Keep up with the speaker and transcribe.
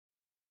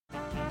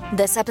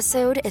This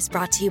episode is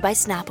brought to you by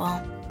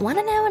Snapple. Want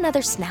to know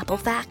another Snapple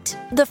fact?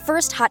 The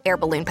first hot air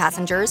balloon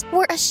passengers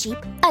were a sheep,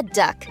 a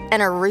duck,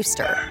 and a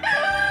rooster.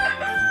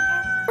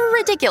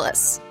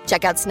 Ridiculous.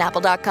 Check out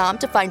Snapple.com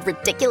to find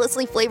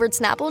ridiculously flavored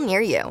Snapple near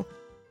you.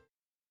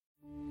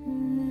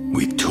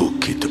 We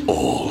took it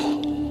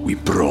all. We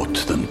brought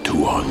them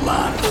to our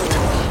land.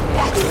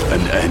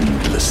 An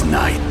endless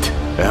night,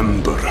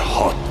 ember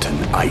hot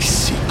and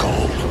icy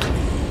cold.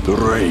 The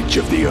rage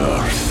of the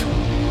earth.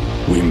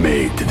 We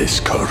made this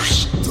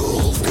curse.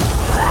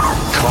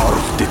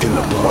 Carved it in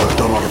the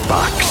blood on our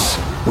backs.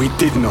 We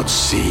did not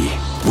see.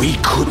 We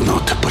could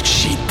not, but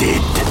she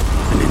did.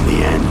 And in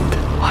the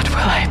end, what will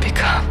I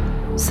become?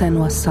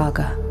 Senua's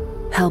Saga.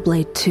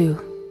 Hellblade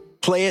 2.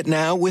 Play it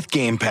now with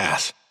Game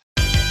Pass.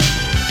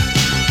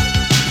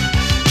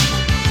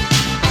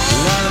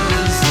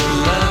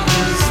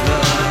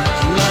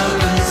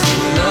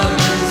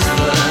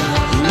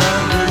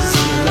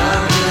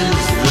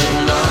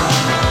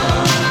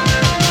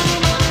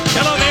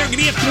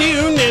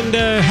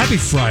 Happy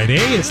Friday.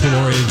 It's the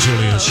Lori and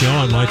Julia Show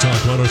on My Talk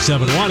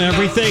 107.1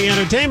 Everything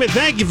Entertainment.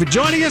 Thank you for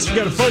joining us. We've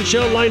got a fun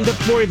show lined up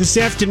for you this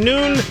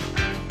afternoon.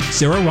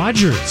 Sarah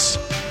Rogers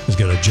is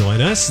going to join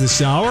us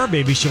this hour.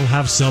 Maybe she'll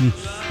have some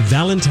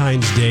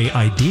Valentine's Day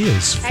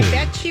ideas for you. I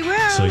bet she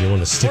will. So you want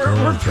to stick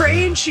around. We're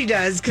praying she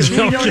does because we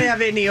don't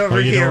have any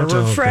over here.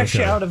 We're fresh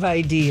out of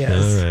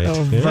ideas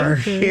over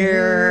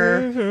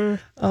here.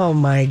 Oh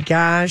my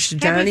gosh,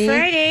 Donnie!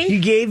 Friday. You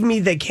gave me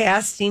the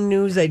casting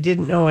news I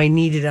didn't know I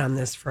needed on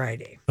this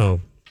Friday. Oh,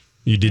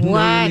 you didn't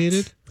know you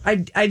needed? I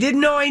didn't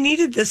know I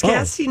needed this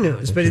casting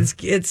news, but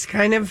it's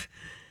kind of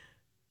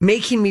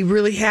making me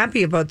really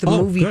happy about the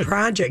movie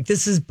project.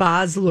 This is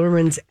Baz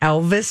Luhrmann's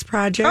Elvis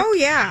project. Oh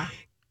yeah.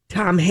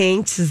 Tom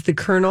Hanks is the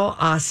Colonel.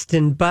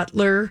 Austin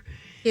Butler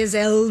is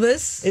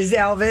Elvis.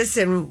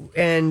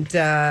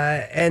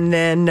 And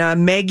then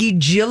Maggie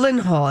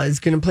Gyllenhaal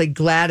is going to play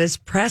Gladys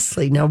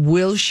Presley. Now,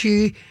 will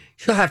she'll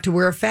have to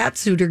wear a fat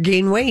suit or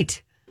gain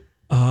weight?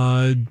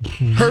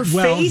 Her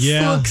face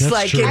looks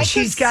like true. it.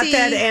 She's got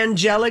that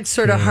angelic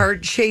sort of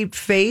heart-shaped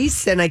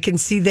face, and I can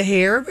see the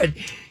hair, but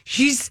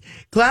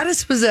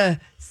Gladys was a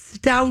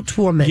stout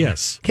woman.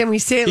 Yes. Can we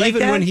say it like that?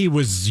 Even when he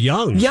was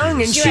young.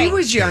 She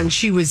was young.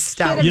 She was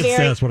stout. Yes,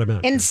 that's what I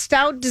meant. And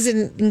stout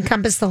doesn't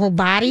encompass the whole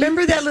body.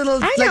 Remember that little,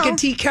 like a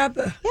teacup?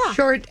 Yeah.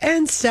 Short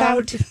and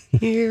stout.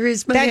 Here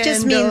is my That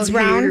just means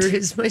round. Here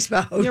is my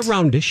spout. Yeah,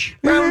 roundish.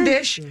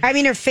 Roundish. I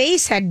mean, her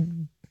face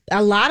had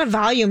a lot of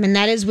volume, and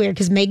that is weird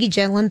because Maggie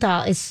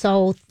Gyllenhaal is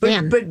so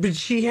thin. But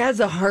she has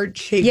a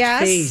heart-shaped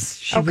face.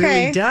 She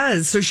really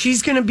does. So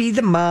she's going to be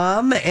the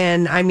mom,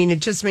 and I mean, it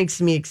just makes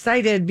me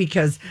excited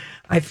because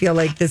I feel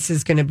like this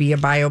is going to be a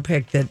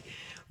biopic that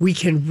we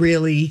can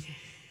really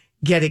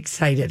get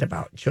excited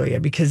about, Julia,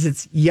 because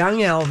it's young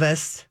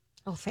Elvis.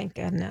 Oh, thank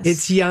goodness.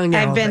 It's young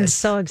Elvis. I've been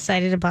so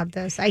excited about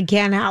this. I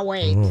cannot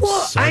wait.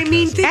 Well, I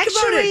mean, think about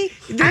it.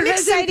 I'm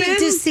excited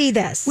to see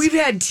this. We've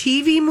had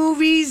TV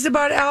movies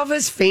about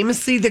Elvis,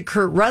 famously the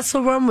Kurt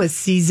Russell one with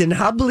Season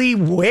Hubley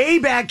way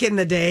back in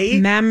the day.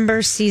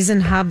 Remember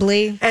Season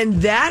Hubley?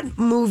 And that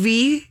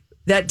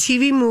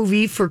TV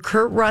movie for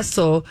Kurt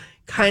Russell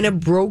kind of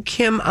broke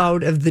him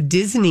out of the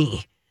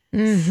Disney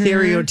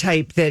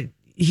stereotype that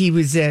he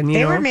was in.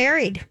 They were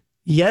married.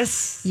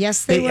 Yes.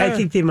 Yes, they were. I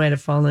think they might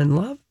have fallen in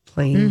love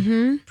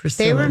playing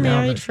Priscilla. They were and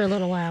married Elvis. for a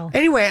little while.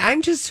 Anyway,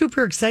 I'm just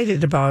super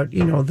excited about,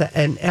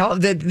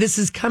 that this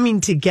is coming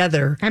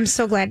together. I'm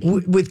so glad.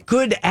 With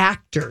good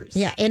actors.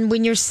 Yeah, and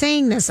when you're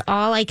saying this,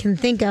 all I can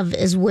think of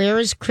is where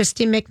is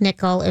Christy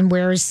McNichol and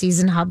where is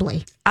Season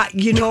Hubley?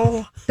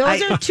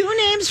 Those are two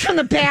names from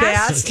the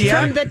past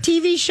from the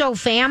TV show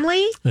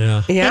Family.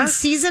 Yeah. And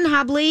Season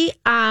Hubley,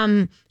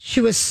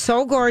 she was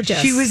so gorgeous.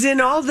 She was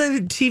in all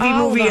the TV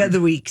movie of the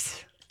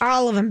weeks.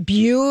 All of them.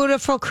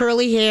 Beautiful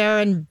curly hair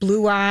and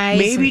blue eyes.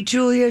 Maybe,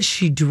 Julia,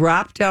 she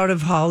dropped out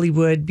of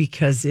Hollywood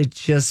because it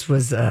just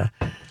was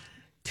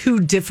too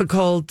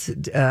difficult.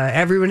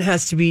 Everyone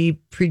has to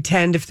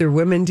pretend, if they're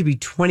women, to be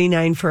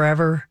 29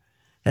 forever.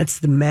 That's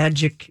the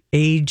magic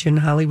age in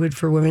Hollywood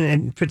for women,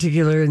 in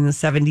particular in the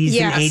 70s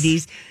and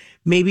 80s.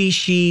 Maybe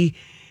she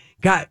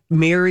got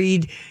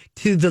married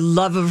to the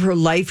love of her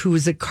life, who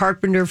was a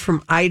carpenter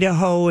from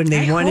Idaho, and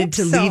they wanted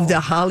to leave the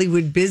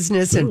Hollywood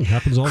business. And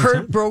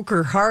Kurt broke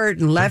her heart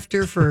and left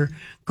her for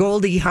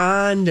Goldie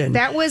Hawn. And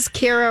that was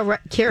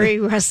Carrie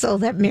Russell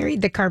that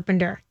married the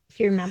carpenter, if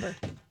you remember.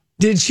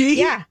 Did she?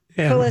 Yeah.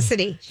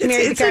 Felicity. She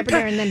married the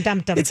carpenter and then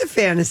dumped him. It's a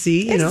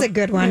fantasy. It's a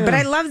good one. Yeah.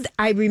 But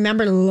I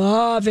remember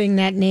loving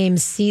that name,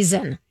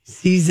 Season.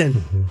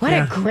 What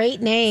a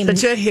great name.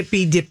 Such a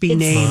hippy dippy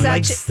name,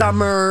 like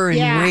summer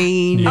and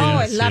rain.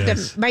 Yes, I loved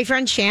it. My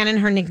friend Shannon,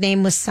 her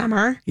nickname was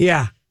Summer.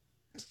 Yeah.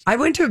 I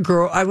went to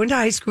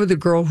high school with a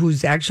girl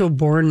whose actual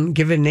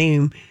given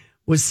name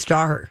was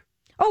Star.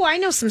 Oh, I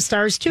know some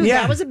stars too. Yeah.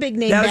 That was a big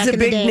name back in the day.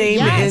 That was a big name.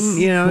 Yes.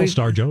 And,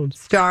 Star Jones.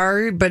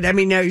 Star, but I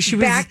mean, she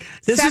was,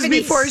 this 70s. Was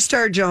before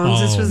Star Jones.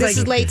 Oh. This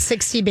is late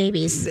 60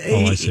 babies.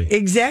 I see.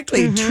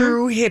 Exactly.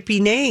 True hippie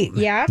name.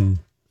 Yeah.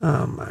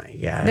 Oh my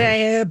God.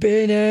 The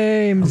hippie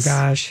names. Oh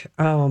gosh.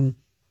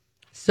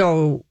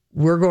 So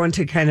we're going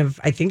to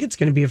I think it's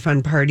going to be a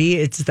fun party.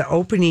 It's the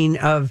opening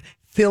of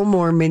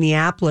Fillmore,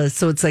 Minneapolis.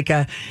 So it's like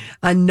a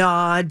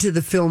nod to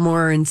the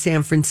Fillmore in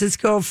San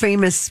Francisco,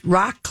 famous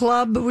rock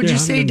club, would you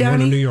say, Donnie?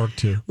 One in New York,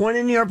 too. One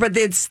in New York, but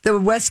it's the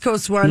West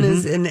Coast one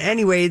is, and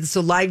anyway,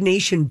 so Live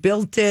Nation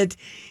built it.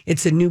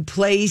 It's a new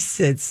place.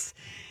 It's,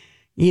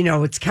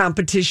 it's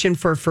competition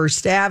for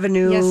First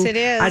Avenue. Yes, it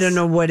is. I don't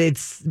know what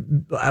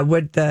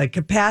what the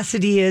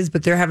capacity is,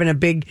 but they're having a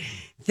big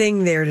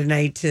thing there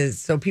tonight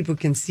so people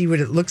can see what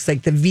it looks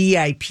like. The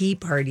VIP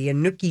party,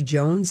 and Nookie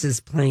Jones is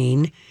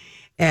playing.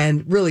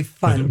 And really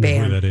fun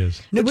band. That is.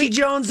 Nookie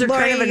Jones are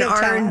kind of an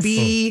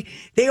R&B.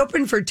 They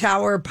opened for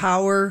Tower of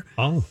Power.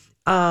 Oh.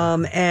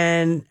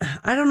 And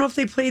I don't know if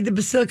they played the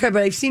Basilica,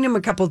 but I've seen them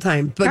a couple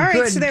times. But all right,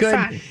 good, so they're good.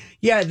 fun.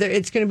 Yeah,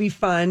 it's going to be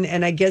fun.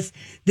 And I guess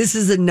this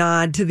is a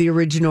nod to the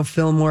original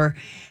Fillmore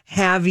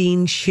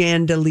having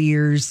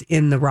chandeliers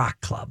in the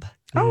rock club.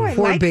 Oh, I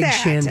 4 like big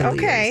that. chandeliers.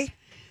 Okay.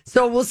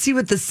 So we'll see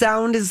what the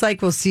sound is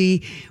like. We'll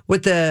see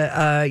what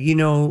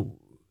the,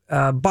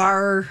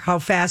 bar, how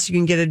fast you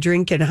can get a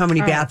drink, and how many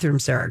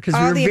bathrooms there are. Because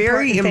we were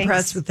very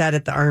impressed with that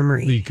at the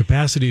Armory. The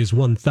capacity is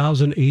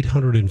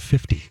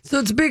 1,850. So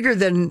it's bigger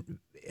than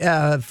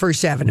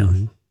First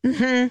Avenue.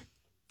 Mm-hmm.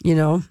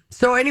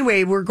 So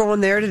anyway, we're going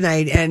there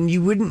tonight, and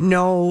you wouldn't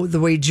know the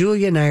way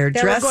Julia and I are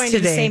that dressed we're going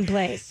today. To the same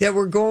place. That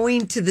we're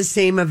going to the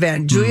same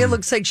event. Julia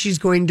looks like she's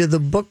going to the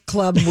book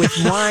club with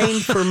wine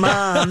for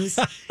moms.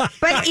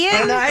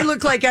 And I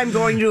look like I'm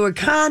going to a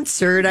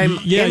concert. I'm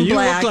in you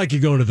black. look like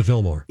you're going to the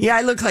Fillmore. Yeah,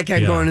 I look like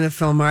I'm going to the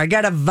Fillmore. I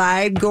got a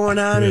vibe going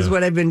on, is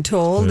what I've been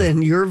told,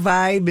 and your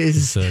vibe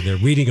is they're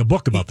reading a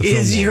book about the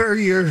Fillmore.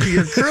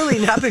 You're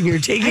curling up and you're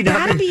taking up.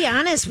 I gotta be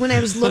honest. When I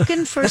was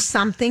looking for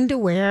something to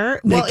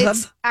wear,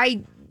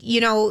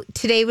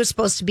 today was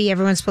supposed to be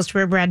everyone's supposed to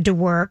wear red to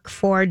work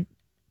for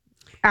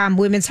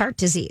women's heart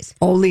disease.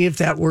 Only if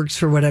that works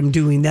for what I'm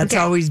doing. That's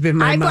always been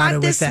my motto. I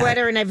bought this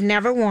sweater and I've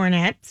never worn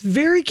it. It's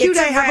very cute.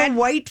 I have a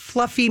white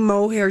fluffy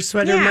mohair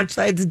sweater.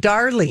 It's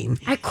darling.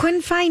 I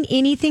couldn't find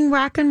anything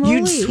rock and roll.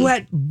 You'd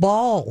sweat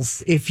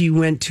balls if you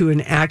went to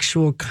an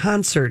actual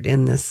concert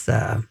in this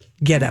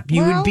getup.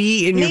 You would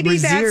be in your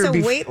brassiere. Maybe that's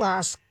a weight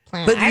loss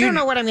plan. But I don't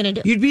know what I'm going to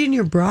do. You'd be in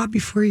your bra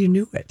before you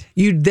knew it.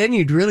 You'd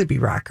really be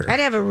rocker. I'd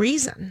have a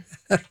reason.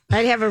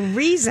 Someone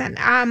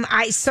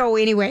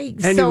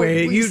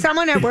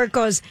at work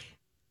goes,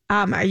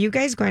 are you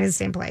guys going to the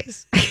same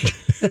place?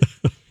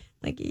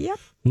 Like, yep.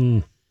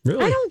 Really?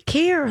 I don't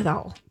care,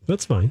 though.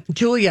 That's fine.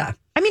 Julia.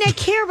 I mean, I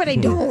care, but I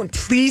don't.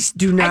 Please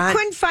do not. I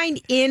couldn't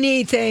find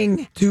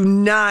anything.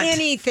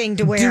 Anything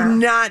to wear. Do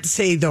not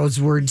say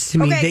those words to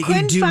me that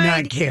you do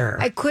not care.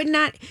 I could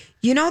not.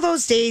 You know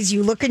those days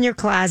you look in your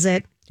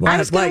closet.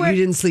 What? You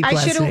didn't sleep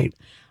last night?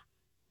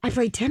 I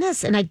played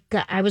tennis and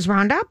I was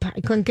wound up.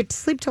 I couldn't get to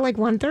sleep till like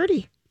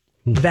 1:30.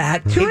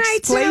 That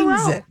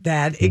explains it.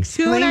 That explains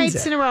it. 2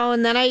 nights in a row,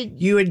 and then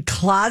you had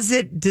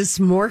closet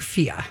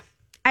dysmorphia.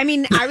 I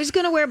mean, I was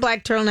going to wear a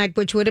black turtleneck,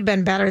 which would have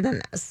been better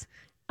than this.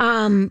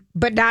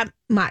 But not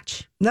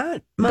much.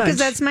 Not much. Because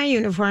that's my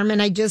uniform,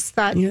 and I just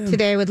thought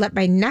today I would let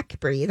my neck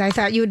breathe. I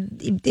thought you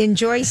would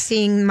enjoy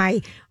seeing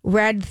my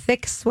red,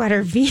 thick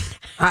sweater V-neck.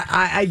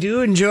 I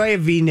do enjoy a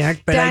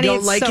V-neck, but I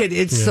don't like it.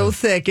 It's so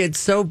thick, it's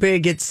so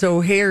big, it's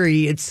so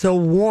hairy, it's so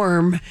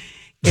warm.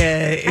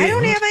 I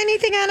don't have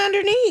anything on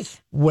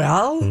underneath.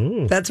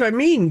 Well, that's what I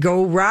mean.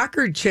 Go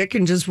rocker chick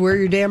and just wear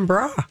your damn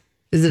bra.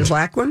 Is it a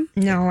black one?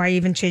 No, I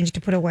even changed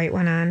to put a white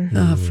one on.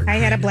 I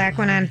had a black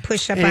one on,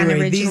 push-up on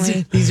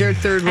originally. These are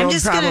third world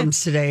problems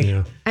today.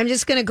 Yeah. I'm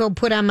just going to go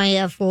put on my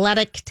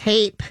athletic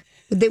tape,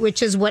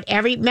 which is what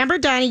remember,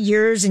 Donnie,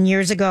 years and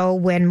years ago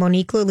when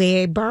Monique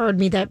Lullier borrowed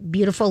me that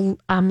beautiful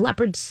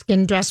leopard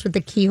skin dress with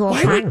the keyhole.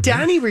 Why would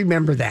Donnie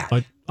remember that?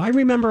 I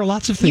remember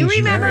lots of things. You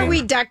remember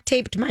we duct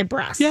taped my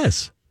breast?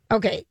 Yes.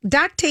 Okay,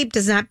 duct tape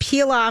does not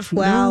peel off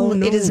well.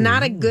 No. It is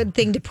not a good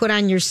thing to put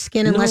on your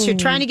skin unless you're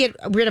trying to get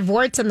rid of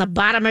warts on the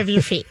bottom of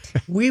your feet.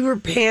 We were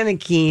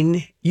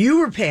panicking. You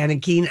were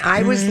panicking.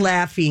 I was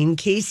laughing.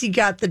 Casey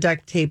got the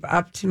duct tape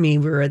up to me.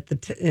 We were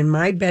at in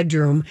my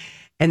bedroom,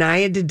 and I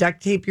had to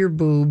duct tape your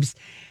boobs.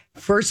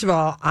 First of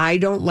all, I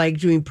don't like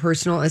doing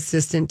personal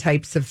assistant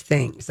types of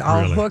things.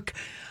 I'll hook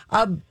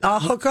a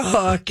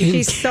hook.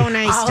 She's so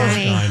nice,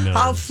 Donnie.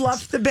 I'll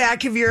fluff the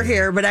back of your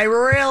hair, but I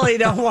really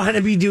don't want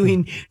to be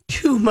doing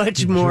too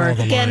much more.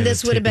 Again,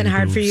 this would have been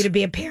hard for you to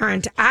be a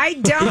parent. I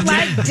don't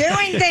like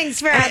doing things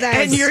for others.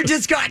 And you're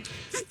just going,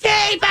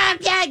 stay back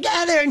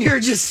together, and you're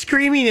just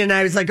screaming, and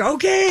I was like,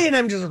 okay, and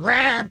I'm just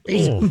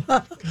rapping.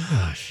 Oh,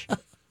 gosh.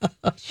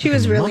 She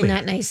was really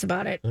not nice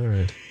about it. All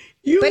right.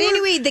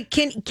 Anyway, the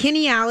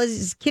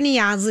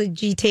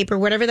kinesiology tape or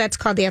whatever that's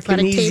called, the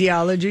athletic tape.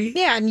 Kinesiology?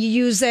 Yeah, and you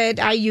use it.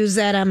 I use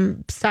that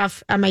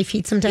stuff on my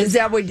feet sometimes. Is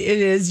that what it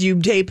is,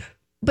 Ube tape?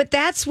 But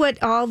that's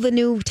what all the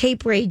new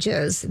tape rage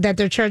is, that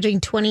they're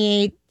charging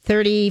 $28,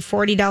 $30,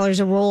 $40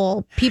 a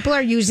roll. People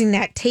are using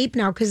that tape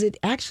now because it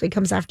actually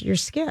comes after your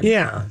skin.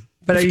 Yeah.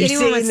 But are you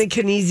saying the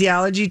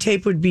kinesiology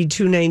tape would be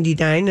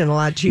 $2.99 and a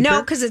lot cheaper?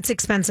 No, because it's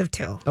expensive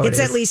too. It's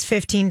at least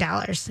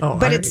 $15,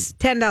 but it's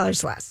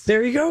 $10 less.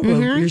 There you go.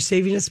 Well, you're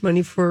saving us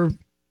money for.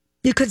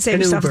 You could save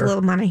yourself a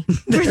little money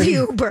for the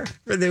Uber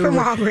from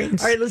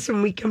Walgreens. All right, listen,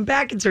 when we come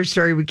back, it's our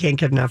story we can't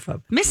get enough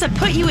of. Miss a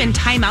put you in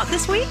timeout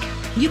this week?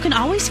 You can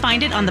always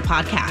find it on the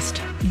podcast.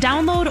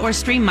 Download or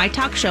stream My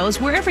Talk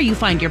shows wherever you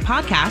find your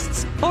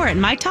podcasts or at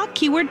My Talk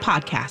keyword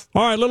podcast.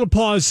 All right, little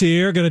pause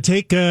here. Going to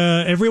take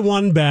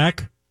everyone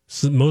back.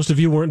 So most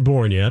of you weren't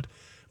born yet,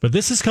 but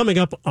this is coming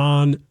up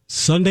on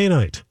Sunday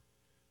night.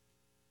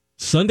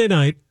 Sunday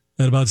night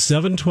at about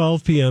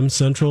 7:12 p.m.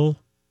 Central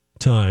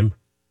Time.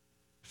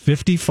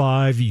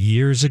 55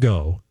 years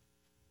ago,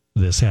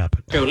 this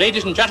happened. So,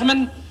 ladies and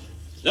gentlemen,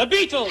 the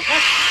Beatles.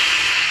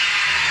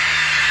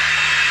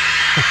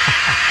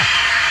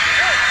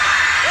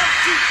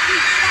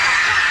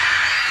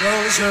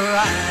 Close your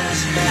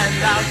eyes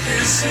and I'll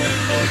kiss you.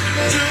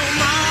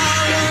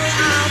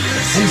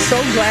 I'm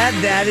so glad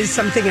that is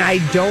something I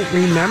don't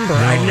remember.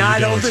 I'm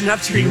not old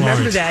enough to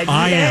remember that.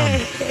 I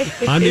am.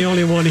 I'm the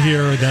only one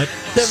here that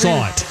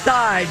saw it.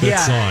 Saw it,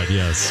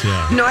 yes,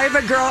 yeah. No, I have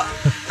a girl.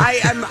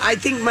 I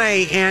think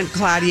my Aunt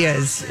Claudia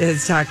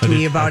has talked to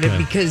me about it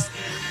because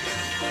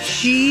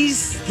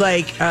she's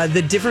like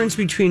the difference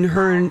between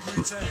her and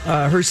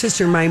her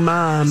sister, my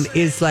mom,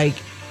 is like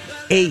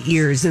 8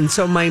 years. And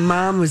so my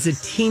mom was a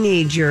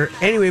teenager.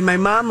 Anyway, my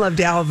mom loved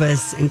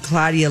Elvis and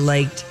Claudia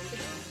liked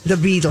the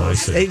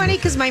Beatles. It's funny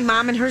because my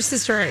mom and her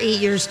sister are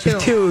 8 years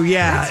too.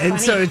 Yeah. And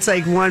so it's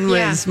like one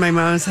was my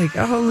mom was like,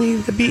 oh, only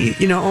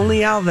only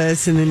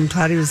Elvis, and then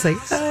Claudia was like,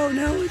 oh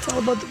no, it's all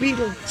about the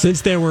Beatles.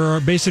 Since there were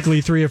basically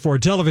 3 or 4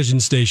 television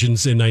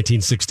stations in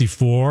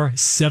 1964,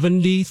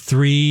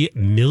 73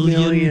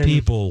 million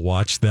people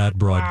watched that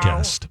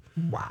broadcast.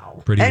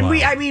 Wow. Pretty and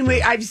wild.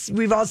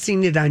 we've all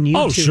seen it on YouTube.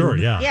 Oh, sure,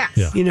 yeah.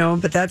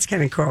 But that's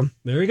kind of cool.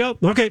 There you go.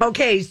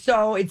 Okay,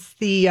 so it's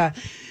the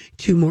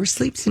 2 more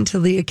sleeps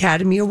until the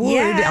Academy Award.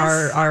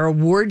 Yes. Our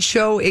award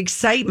show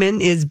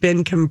excitement has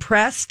been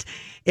compressed,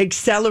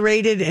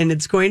 accelerated, and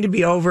it's going to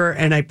be over.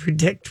 And I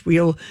predict we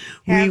will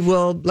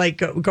like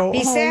go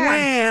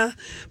sad.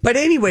 But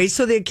anyway,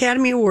 so the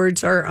Academy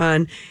Awards are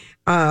on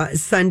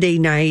Sunday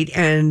night,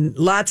 and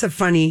lots of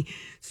funny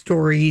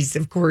stories,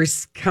 of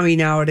course,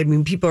 coming out. I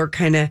mean, people are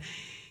kind of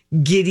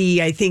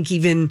giddy. I think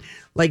even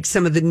like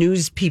some of the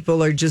news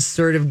people are just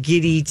sort of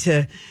giddy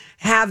to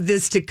have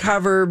this to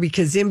cover,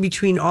 because in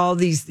between all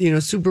these,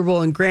 Super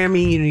Bowl and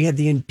Grammy, you had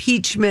the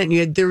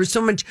impeachment, there was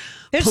so much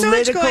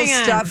political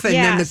stuff, and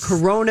then the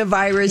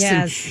coronavirus. Yes.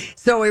 And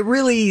so it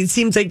really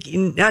seems like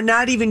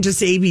not even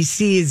just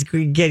ABC is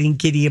getting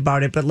giddy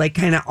about it, but like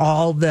kind of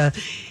all the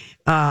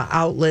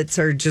outlets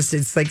are just,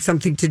 it's like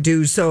something to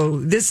do. So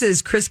this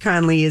is Chris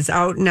Conley is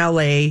out in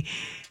LA,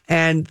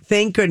 and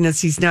thank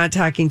goodness he's not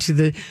talking to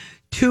the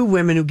 2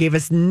 women who gave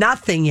us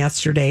nothing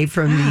yesterday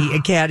from the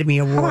Academy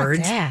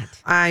Awards. How about that?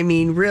 I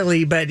mean,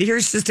 really, but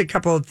here's just a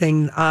couple of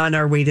things on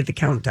our way to the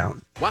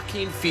countdown.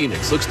 Joaquin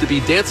Phoenix looks to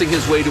be dancing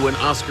his way to an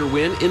Oscar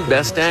win in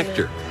Best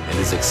Actor, and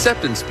his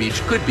acceptance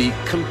speech could be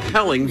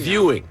compelling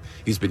viewing.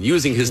 He's been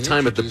using his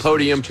time at the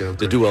podium to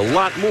do a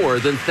lot more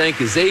than thank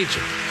his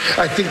agent.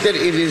 I think that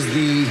it is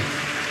the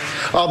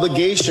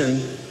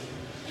obligation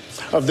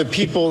of the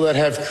people that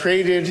have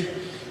created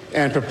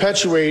and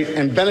perpetuate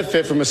and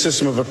benefit from a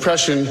system of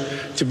oppression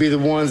to be the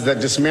ones that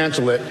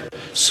dismantle it.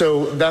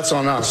 So that's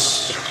on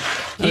us.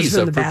 He's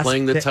up for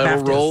playing the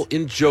title role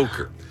in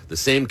Joker, the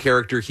same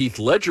character Heath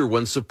Ledger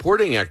won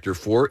supporting actor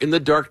for in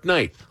The Dark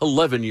Knight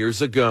 11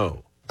 years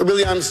ago.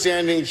 Really, I'm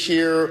standing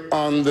here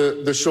on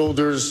the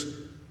shoulders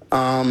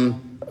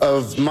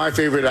of my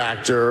favorite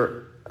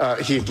actor,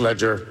 Heath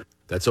Ledger.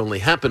 That's only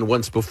happened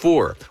once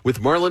before,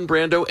 with Marlon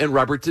Brando and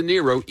Robert De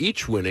Niro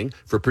each winning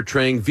for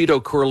portraying Vito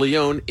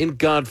Corleone in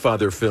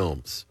Godfather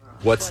films.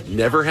 What's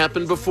never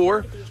happened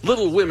before?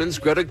 Little Women's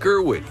Greta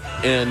Gerwig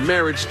and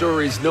Marriage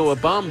Story's Noah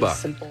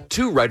Baumbach.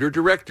 2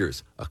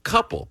 writer-directors, a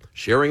couple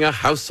sharing a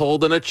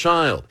household and a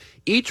child,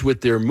 each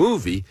with their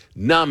movie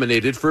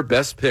nominated for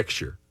Best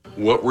Picture.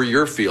 What were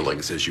your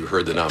feelings as you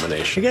heard the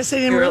nomination? I guess I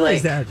didn't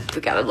realize that. We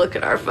got to look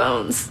at our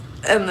phones,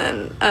 and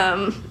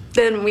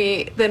then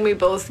we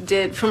both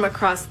did from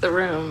across the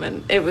room,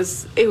 and it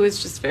was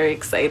just very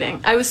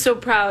exciting. I was so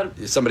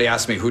proud. Somebody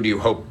asked me, who do you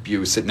hope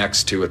you sit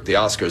next to at the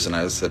Oscars? And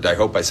I said, I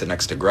hope I sit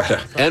next to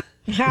Greta. And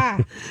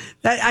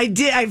I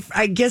did.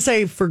 I guess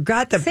I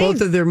forgot that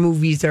both of their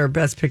movies are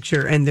Best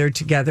Picture, and they're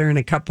together, and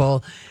a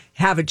couple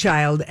have a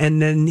child.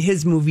 And then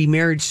his movie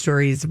Marriage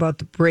Story is about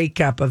the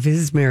breakup of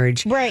his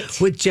marriage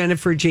with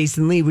Jennifer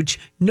Jason Leigh, which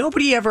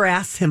nobody ever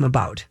asks him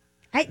about.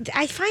 I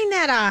find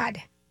that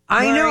odd.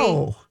 I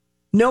know.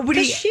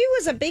 Nobody. She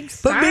was a big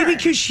star. But maybe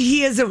because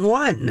he hasn't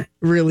won,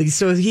 really.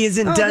 So he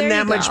hasn't done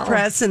that much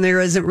press, and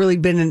there hasn't really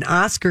been an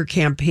Oscar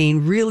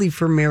campaign, really,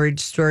 for Marriage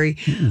Story.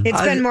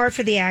 It's been more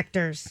for the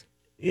actors.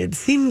 It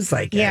seems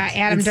like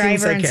Adam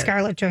Driver and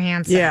Scarlett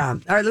Johansson. Yeah.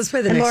 All right, let's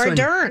play the next one. And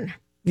Laura Dern.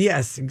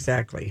 Yes,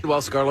 exactly.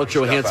 While Scarlett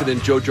Johansson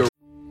and JoJo...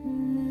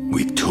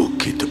 We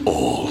took it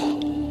all.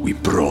 We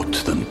brought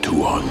them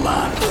to our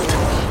land.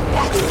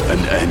 An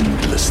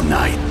endless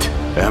night,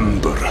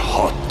 ember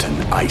hot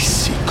and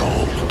icy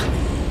cold.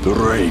 The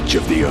rage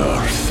of the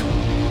earth.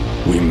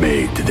 We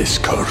made this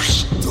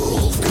curse.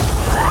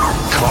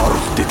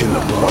 Carved it in the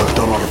blood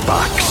on our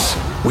backs.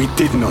 We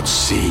did not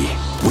see.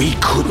 We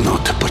could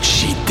not, but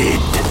she did.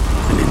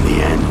 And in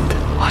the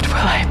end, what will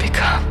I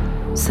become?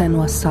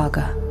 Senua's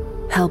Saga.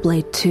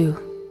 Hellblade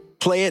 2.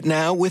 Play it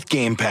now with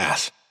Game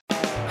Pass.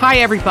 Hi,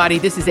 everybody.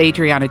 This is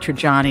Adriana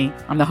Trajani.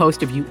 I'm the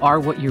host of You Are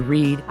What You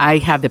Read. I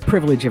have the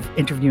privilege of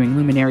interviewing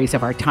luminaries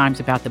of our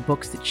times about the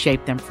books that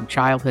shaped them from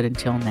childhood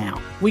until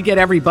now. We get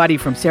everybody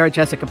from Sarah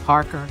Jessica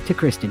Parker to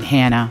Kristen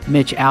Hanna,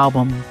 Mitch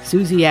Albom,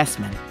 Susie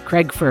Essman,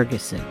 Craig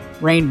Ferguson,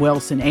 Rainn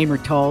Wilson, Amor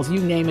Tolls, you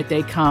name it,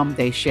 they come,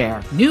 they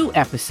share. New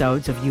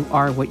episodes of You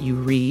Are What You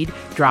Read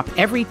drop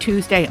every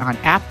Tuesday on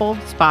Apple,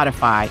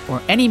 Spotify, or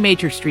any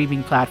major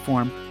streaming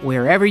platform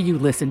wherever you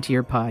listen to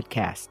your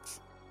podcasts.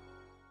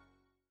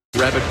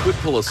 Rabbit could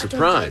pull a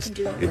surprise.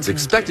 It's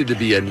expected to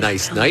be a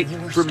nice night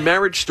for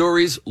Marriage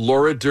Story's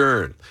Laura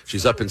Dern.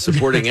 She's up in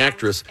supporting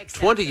actress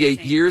 28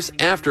 years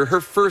after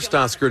her first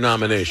Oscar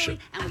nomination.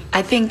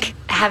 I think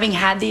having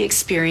had the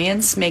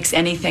experience makes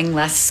anything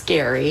less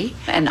scary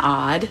and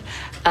odd.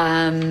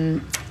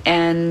 And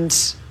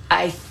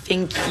I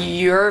think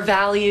your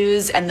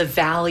values and the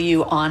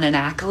value on an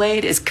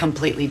accolade is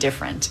completely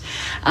different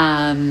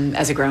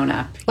as a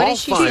grown-up. All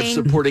 5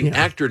 supporting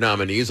actor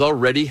nominees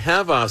already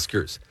have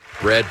Oscars.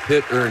 Brad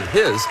Pitt earned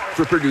his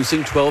for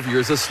producing 12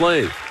 Years a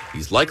Slave.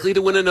 He's likely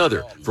to win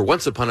another for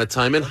Once Upon a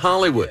Time in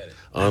Hollywood,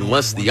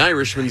 unless The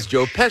Irishman's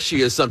Joe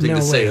Pesci has something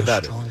to say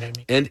about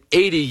it. And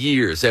 80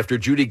 years after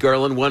Judy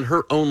Garland won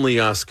her only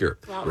Oscar,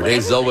 Renee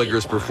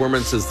Zellweger's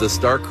performance as the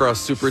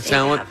star-crossed super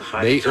talent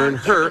may earn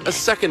her a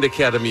second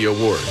Academy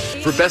Award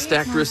for Best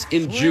Actress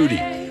in Judy.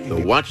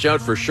 Though watch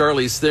out for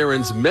Charlize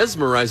Theron's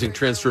mesmerizing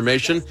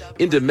transformation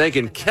into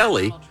Megyn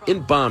Kelly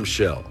in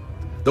Bombshell.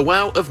 The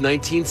wow of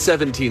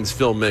 1917's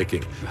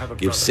filmmaking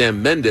gives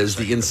Sam Mendes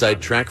the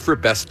inside track for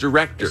Best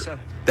Director.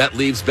 That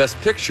leaves Best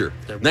Picture.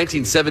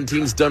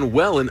 1917's done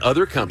well in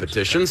other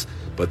competitions,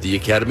 but the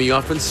Academy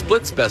often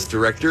splits Best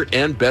Director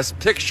and Best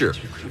Picture,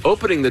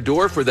 opening the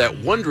door for that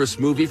wondrous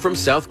movie from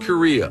South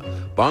Korea,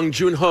 Bong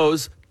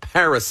Joon-ho's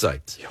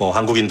Parasite.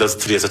 한국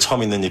인더스트리에서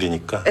처음 있는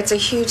일이니까. It's a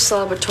huge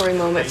celebratory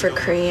moment for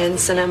Korean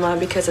cinema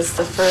because it's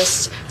the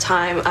first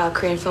time a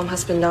Korean film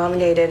has been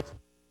nominated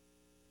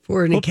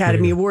for an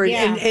Academy Award.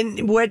 Yeah.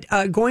 And what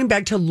going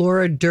back to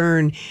Laura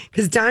Dern,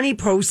 because Donnie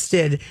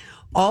posted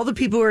all the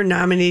people who are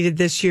nominated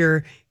this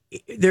year,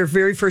 their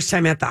very first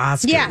time at the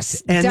Oscars.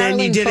 Yes. And then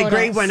you did photos. a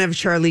great one of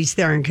Charlize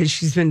Theron because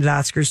she's been to the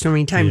Oscars so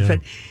many times. But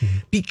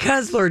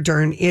because Laura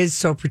Dern is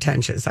so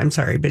pretentious, I'm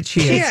sorry, but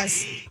she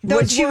is.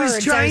 What she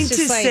was trying to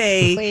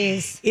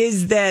say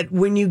is that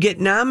when you get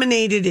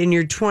nominated in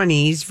your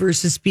 20s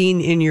versus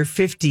being in your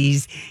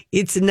 50s,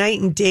 it's night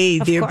and day,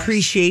 the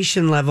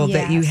appreciation level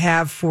that you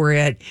have for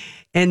it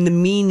and the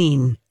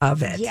meaning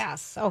of it.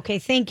 Yes. Okay.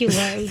 Thank you,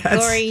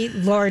 Lori.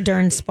 Laura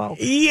Dern spoke.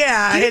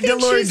 Yeah. Do you I had think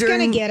to Laura she's Dern.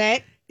 going to get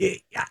it?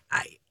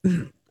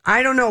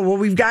 I don't know. Well,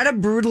 we've got a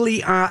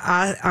brutally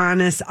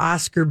honest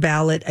Oscar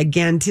ballot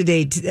again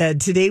today.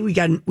 Today we've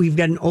got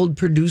an old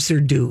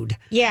producer dude.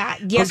 Yeah.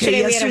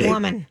 Yesterday we had a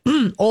woman.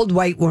 Old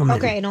white woman.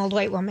 Okay, an old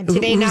white woman.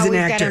 Today now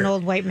we've got an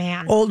old white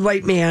man. Old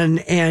white man,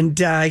 and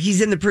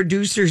he's in the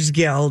Producers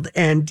Guild,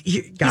 and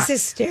he's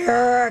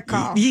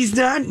hysterical. He's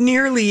not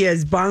nearly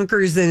as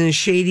bonkers and as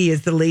shady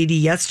as the lady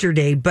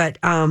yesterday, but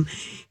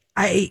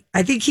I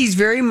think he's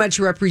very much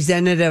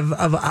representative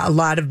of a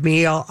lot of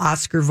male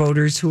Oscar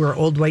voters who are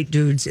old white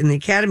dudes in the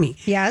Academy.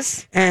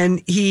 Yes.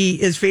 And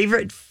his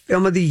favorite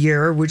film of the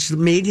year, which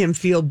made him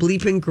feel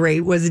bleeping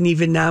great, wasn't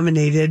even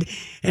nominated.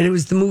 And it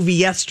was the movie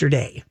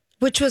Yesterday.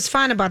 Which was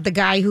fun about the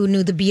guy who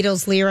knew the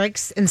Beatles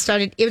lyrics and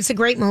started. It was a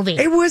great movie.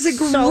 It was a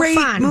great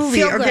movie.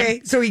 Feel okay,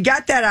 good. so he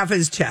got that off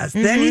his chest.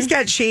 Mm-hmm. Then he's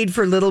got shade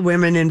for Little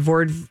Women and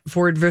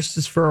Ford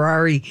versus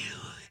Ferrari.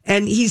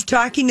 And he's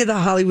talking to the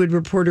Hollywood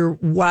Reporter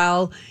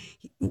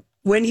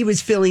when he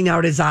was filling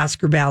out his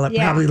Oscar ballot,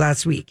 probably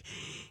last week.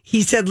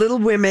 He said, Little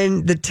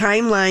Women, the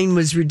timeline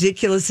was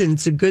ridiculous, and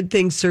it's a good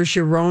thing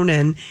Saoirse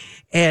Ronan,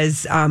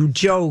 as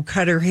Joe,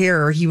 cut her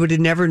hair. He would have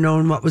never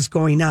known what was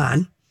going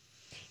on.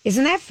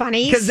 Isn't that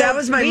funny? Because that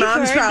was my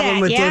mom's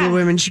problem with Little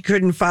Women. She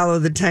couldn't follow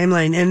the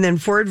timeline. And then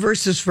Ford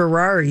versus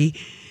Ferrari,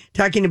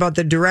 talking about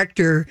the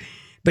director,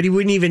 but he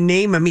wouldn't even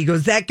name him. He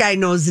goes, that guy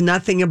knows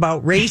nothing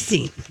about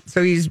racing.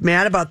 So he's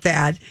mad about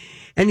that.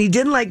 And he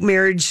didn't like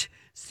Marriage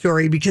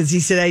Story because he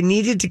said, I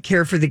needed to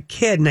care for the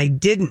kid, and I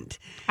didn't.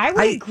 I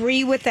would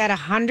agree with that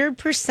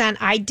 100%.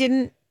 I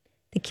didn't.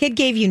 The kid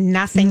gave you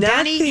nothing.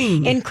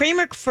 Donnie, and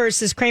Kramer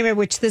versus Kramer,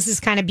 which this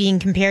is kind of being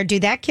compared to,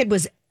 that kid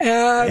was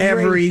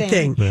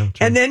everything. Yeah,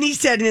 and then he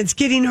said, and it's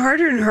getting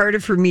harder and harder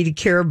for me to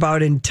care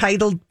about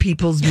entitled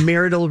people's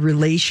marital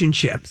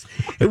relationships.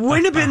 It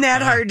wouldn't have been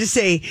that hard to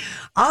say,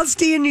 I'll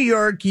stay in New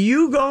York,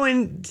 you go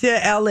into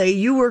LA,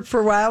 you work for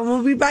a while, and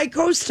we'll be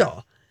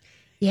bi-coastal.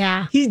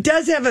 Yeah. He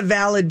does have a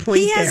valid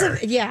point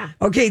there.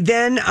 Okay,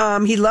 then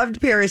he loved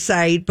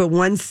Parasite, but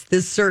once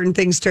this certain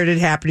thing started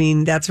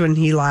happening, that's when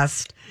he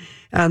lost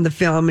on the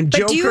film. And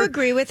but do you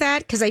agree with that?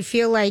 Because I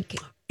feel like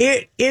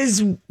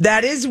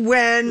that is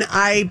when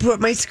I put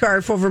my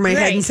scarf over my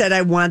head and said,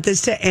 I want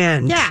this to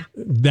end. Yeah.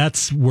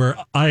 That's where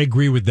I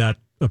agree with that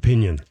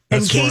opinion.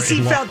 And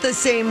Casey felt the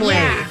same way.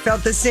 Yeah.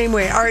 Felt the same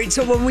way. All right,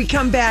 so when we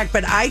come back,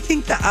 but I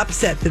think the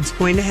upset that's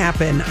going to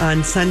happen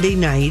on Sunday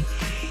night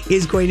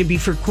is going to be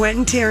for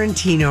Quentin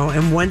Tarantino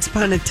and Once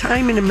Upon a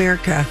Time in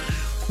America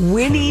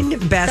winning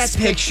Best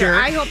Picture.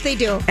 I hope they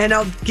do. And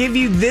I'll give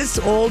you this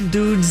old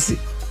dude's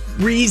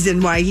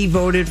reason why he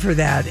voted for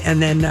that.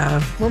 And then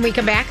when we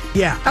come back?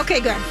 Yeah. Okay,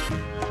 good.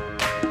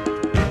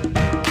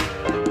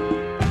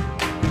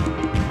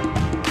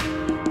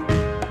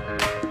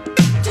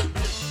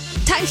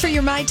 Time for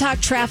your My Talk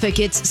traffic.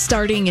 It's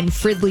starting in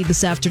Fridley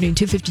this afternoon,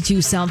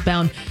 252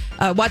 southbound.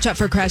 Watch out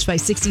for a crash by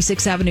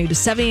 66th Avenue to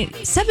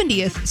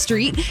 70th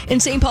Street. In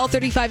St. Paul,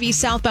 35 East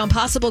southbound.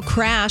 Possible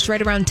crash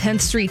right around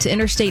 10th Street to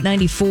Interstate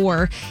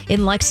 94.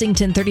 In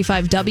Lexington,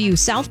 35W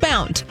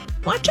southbound.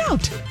 Watch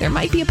out. There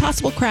might be a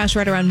possible crash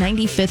right around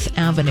 95th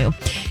Avenue.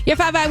 Your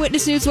 5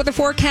 Eyewitness News weather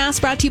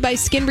forecast brought to you by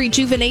Skin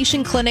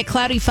Rejuvenation Clinic.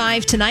 Cloudy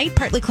 5 tonight,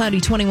 partly cloudy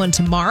 21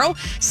 tomorrow.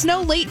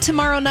 Snow late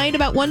tomorrow night,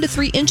 about 1 to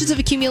 3 inches of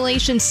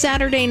accumulation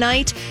Saturday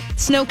night.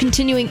 Snow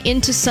continuing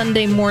into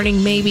Sunday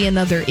morning, maybe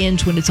another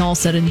inch when it's all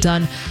said and done.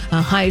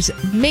 Highs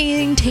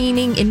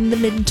maintaining in the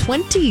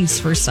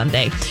mid-20s for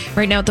Sunday.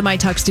 Right now at the My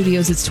Talk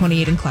studios, it's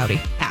 28 and cloudy.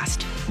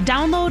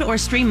 Download or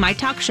stream My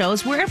Talk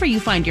shows wherever you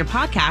find your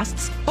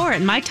podcasts or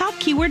at My Talk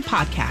Keyword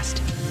Podcast.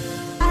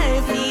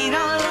 If he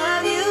don't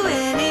love you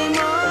anymore,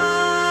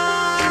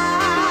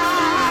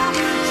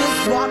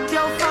 just walk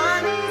your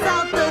funds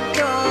out the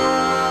door.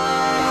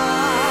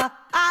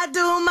 I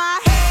do my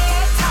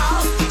head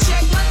talk,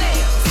 check my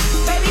nails.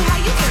 Baby, how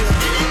you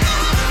feeling?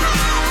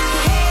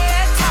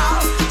 Head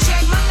talk,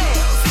 check my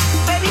nails.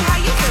 Baby, how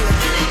you feeling?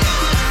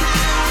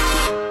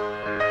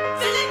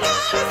 Feeling good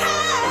as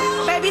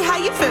hell. Baby, how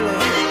you feeling?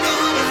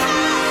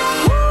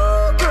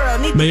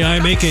 May I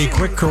make a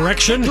quick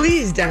correction?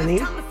 Please, Danny.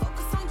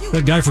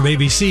 That guy from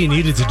ABC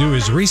needed to do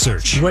his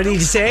research. What did he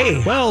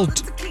say? Well,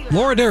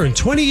 Laura Dern,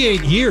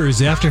 28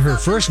 years after her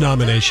first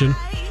nomination.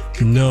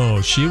 No,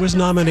 she was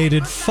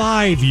nominated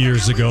 5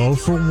 years ago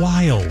for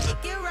Wild.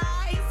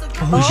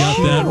 We got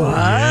that wrong.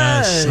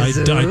 Yes,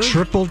 I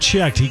triple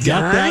checked. He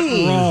got that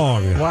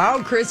wrong.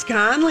 Wow, Chris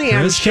Conley.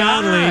 Chris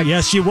Conley.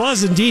 Yes, she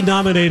was indeed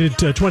nominated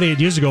 28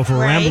 years ago for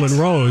Ramblin'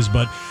 Rose,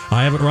 but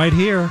I have it right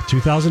here.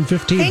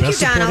 2015 Thank Best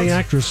you, Donald. Supporting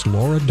Actress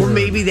Laura Dern. Well,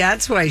 maybe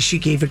that's why she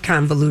gave a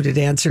convoluted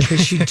answer, because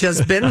she'd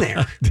just been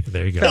there.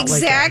 There you go.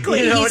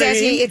 Exactly. You know He's what I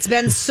asking, mean? it's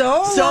been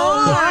so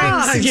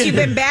long since you've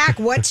been back.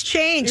 What's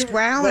changed?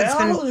 Well,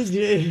 it's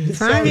been...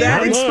 So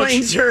that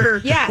explains her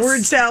Yes.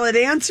 word salad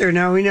answer.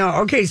 Now we know.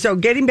 Okay, so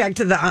getting back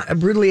to the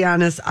brutally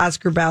honest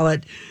Oscar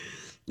ballot,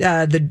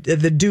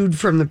 the dude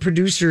from the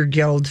Producer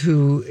Guild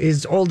who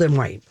is old and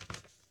white.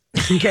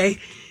 Okay.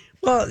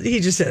 Well, he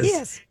just says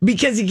Yes.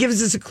 because he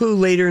gives us a clue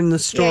later in the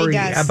story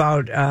Yeah, he does.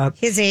 about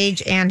his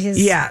age and his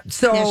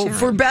So nationality.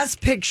 for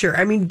Best Picture,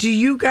 I mean,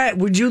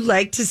 would you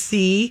like to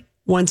see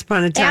Once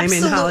Upon a Time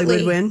in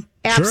Hollywood win?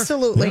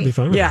 Absolutely. That'd be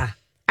fine. Yeah,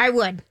 I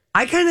would.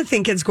 I kind of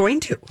think it's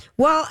going to.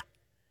 Well,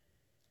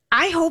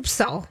 I hope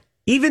so.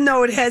 Even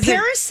though it has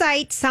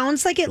Parasite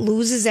sounds like it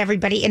loses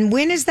everybody. And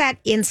when is that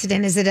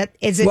incident? Is it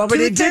well,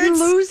 but it didn't 2/3?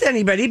 lose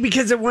anybody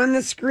because it won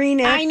the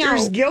Screen I know.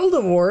 Actors Guild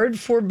Award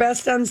for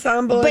Best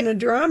Ensemble in a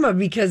Drama,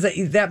 because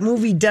that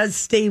movie does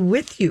stay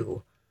with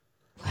you.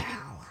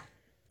 Wow.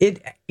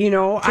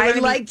 I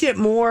liked it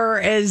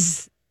more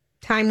as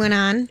time went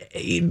on.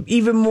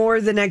 Even more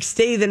the next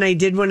day than I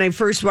did when I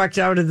first walked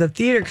out of the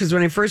theater, because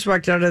when I first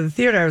walked out of the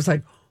theater, I was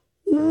like,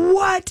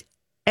 what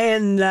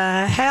in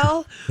the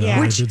hell? Yeah,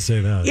 Which I did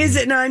say that. is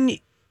an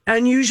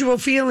unusual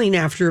feeling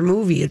after a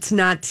movie. It's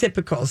not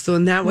typical. So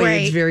in that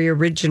way, it's very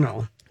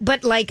original.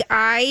 But like,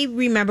 I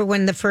remember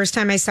when the first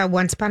time I saw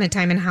Once Upon a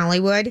Time in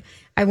Hollywood,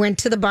 I went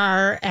to the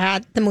bar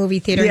at the movie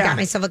theater and got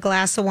myself a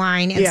glass of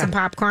wine and some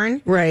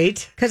popcorn.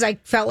 Right. Because I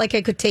felt like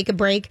I could take a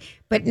break.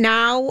 But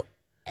now,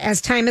 as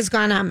time has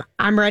gone,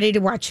 I'm ready to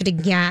watch it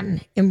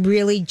again. And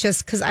really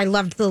just because I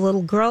loved the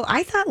little girl.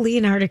 I thought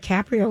Leonardo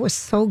DiCaprio was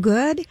so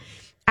good.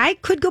 I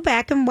could go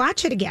back and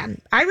watch it again.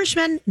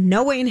 Irishman,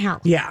 no way in hell.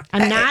 Yeah.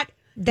 I'm not.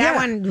 That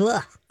one,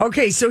 ugh.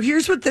 Okay, so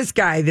here's what this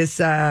guy, this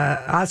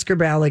Oscar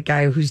ballot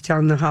guy who's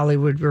telling the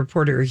Hollywood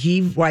Reporter,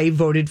 why he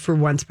voted for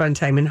Once Upon a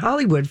Time in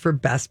Hollywood for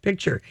Best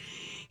Picture.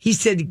 He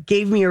said, it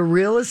gave me a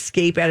real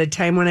escape at a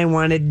time when I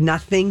wanted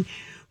nothing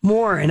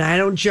more. And I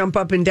don't jump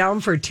up and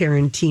down for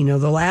Tarantino.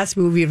 The last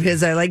movie of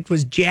his I liked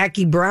was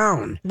Jackie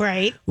Brown.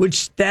 Right.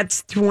 Which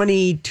that's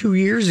 22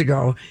 years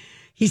ago.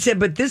 He said,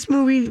 but this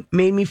movie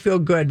made me feel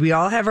good. We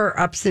all have our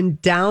ups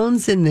and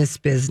downs in this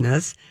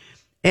business.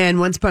 And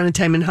Once Upon a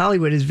Time in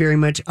Hollywood is very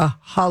much a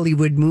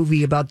Hollywood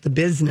movie about the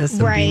business.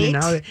 Of being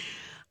in Hollywood.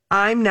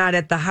 I'm not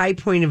at the high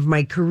point of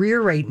my career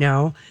right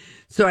now,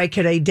 so I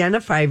could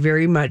identify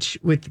very much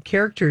with the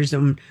characters.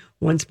 And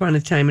Once Upon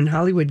a Time in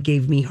Hollywood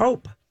gave me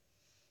hope.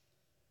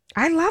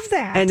 I love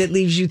that. And it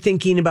leaves you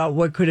thinking about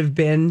what could have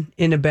been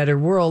in a better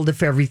world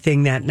if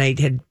everything that night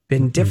had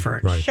been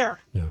different. Right. Sure.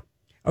 Yeah.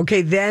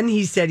 Okay, then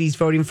he said he's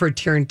voting for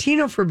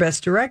Tarantino for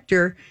Best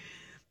Director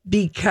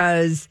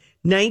because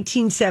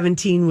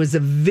 1917 was a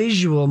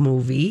visual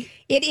movie.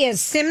 It is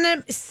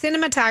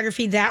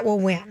cinematography that will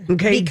win.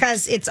 Okay.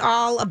 Because it's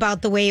all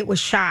about the way it was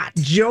shot.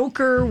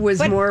 Joker was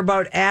more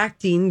about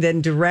acting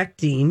than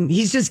directing.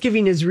 He's just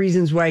giving his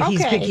reasons why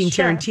he's Okay, picking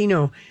sure.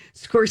 Tarantino.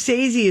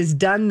 Scorsese has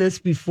done this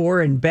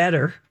before and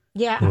better.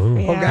 Yeah.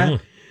 Okay.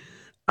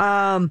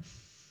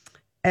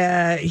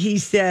 He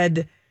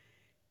said,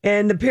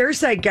 and the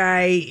Parasite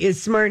guy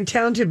is smart and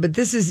talented, but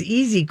this is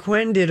easy.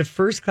 Quentin did a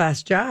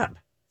first-class job.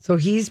 So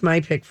he's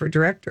my pick for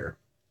director.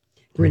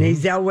 Renee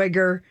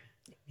Zellweger,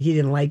 he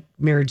didn't like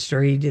Marriage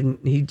Story.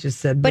 He just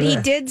said, But he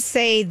bleh. did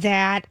say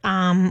that,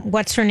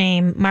 what's her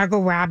name? Margot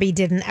Robbie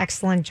did an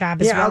excellent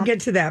job as well. Yeah, I'll get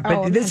to that.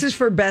 But this is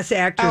for Best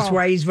Actress,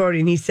 why he's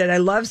voting. He said, I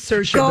love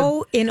Saoirse.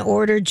 Go in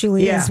order,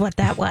 Julia, Yeah. is what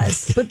that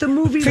was. But the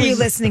movie For you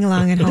listening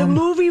along at The home.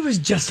 movie was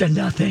just a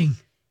nothing.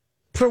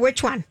 For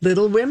which one?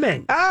 Little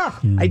Women. Oh,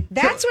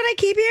 that's what I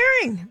keep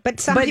hearing.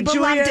 But some people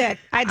Julia, loved it.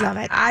 I'd love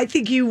it. I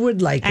think you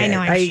would like it. I know,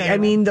 I'm sure I you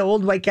mean, the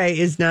old white guy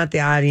is not the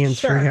audience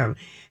for Sure. him.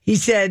 He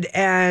said,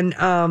 and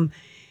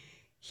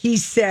he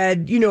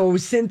said, you know,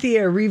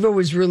 Cynthia Erivo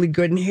was really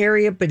good in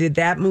Harriet, but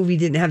that movie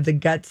didn't have the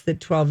guts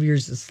that 12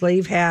 Years a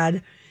Slave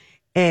had.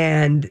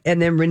 And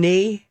then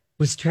Renee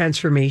was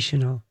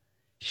transformational.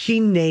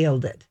 She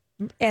nailed it.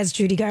 As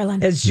Judy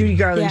Garland.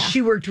 Yeah.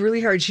 She worked really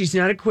hard. She's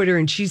not a quitter,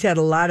 and she's had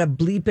a lot of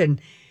bleeping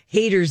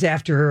haters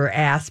after her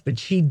ass, but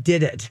she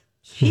did it.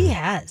 She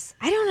has.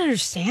 I don't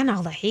understand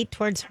all the hate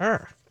towards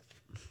her.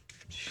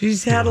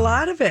 She's had a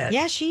lot of it.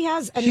 Yeah, she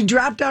has. And She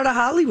dropped out of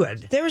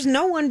Hollywood. there was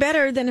no one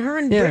better than her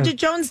in Yeah. Bridget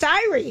Jones'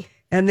 Diary.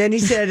 And then he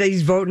said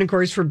he's voting, of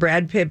course, for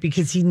Brad Pitt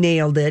because he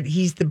nailed it.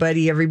 He's the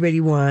buddy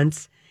everybody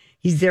wants.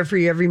 He's there for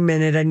you every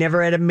minute. I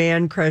never had a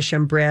man crush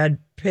on Brad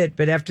Pitt,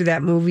 but after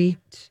that movie,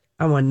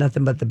 I want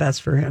nothing but the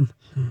best for him.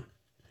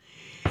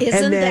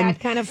 Isn't then- that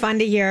kind of fun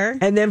to hear?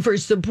 And then for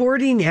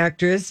supporting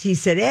actress, he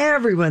said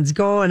everyone's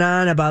going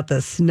on about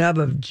the snub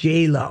of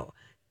J-Lo.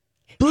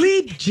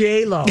 Bleep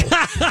J-Lo.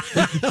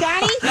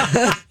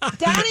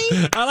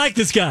 Donnie, I like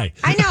this guy.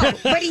 I know,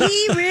 but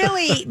he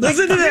really.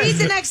 Listen to read this.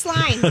 the next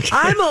line.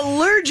 I'm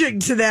allergic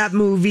to that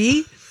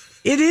movie.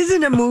 It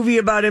isn't a movie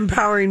about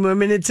empowering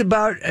women. It's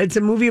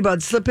a movie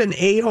about slipping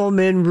a-hole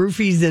men,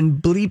 roofies,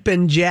 and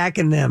bleeping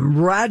jacking them.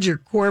 Roger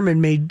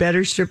Corman made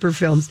better stripper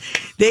films.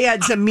 They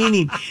had some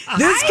meaning.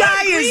 This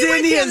guy is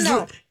in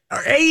his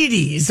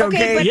 80s,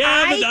 okay?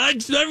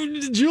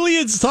 But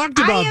Julia's talked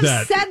I about have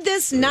that. said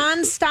this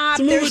nonstop.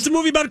 It's a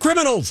movie about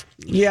criminals.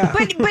 Yeah.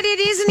 But it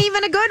isn't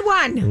even a good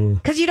one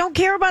because you don't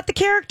care about the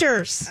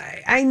characters.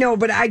 I know,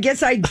 but I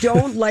guess I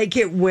don't like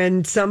it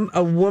when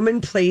a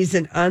woman plays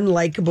an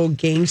unlikable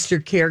gangster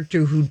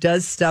character who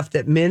does stuff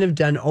that men have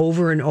done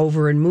over and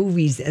over in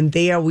movies, and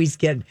they always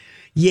get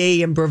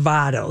yay and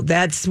bravado.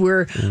 That's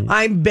where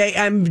I'm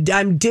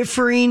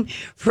differing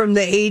from the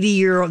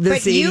 80-year-old.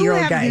 This But you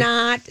 80-year-old have guy.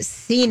 not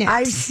seen it.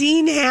 I've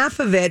seen half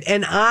of it,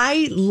 and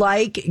I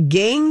like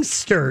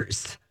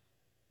gangsters.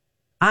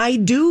 I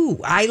do.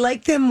 I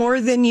like them more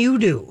than you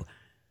do.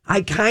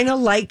 I kind of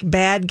like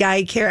bad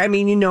guy care. I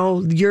mean,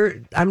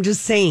 I'm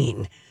just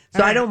saying.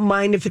 So I don't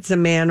mind if it's a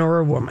man or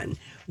a woman.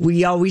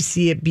 We always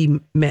see it be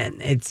men.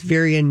 It's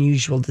very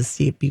unusual to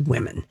see it be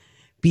women.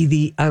 Be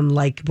the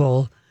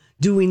unlikable,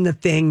 doing the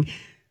thing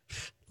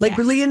like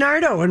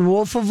Leonardo in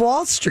Wolf of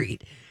Wall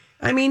Street.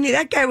 I mean,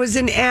 that guy was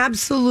an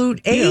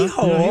absolute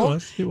a-hole.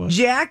 He was.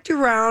 Jacked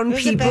around It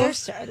was people. a better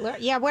story.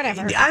 Yeah,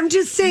 whatever. I'm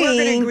just saying. We're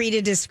going to agree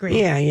to disagree.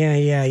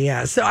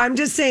 Yeah. So I'm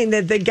just saying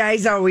that the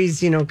guys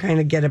always,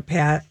 kind of get a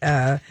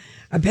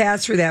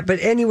pass for that. But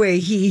anyway,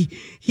 he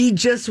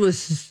just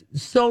was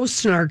so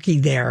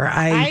snarky there.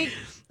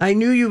 I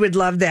knew you would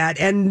love that.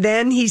 And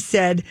then he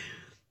said,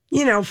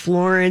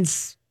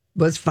 Florence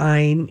was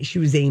fine. She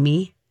was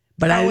Amy,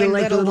 but I didn't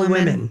like Little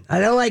Women. I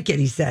don't like it,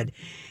 he said.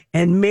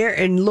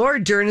 And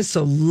Laura Dern is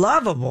so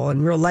lovable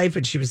in real life,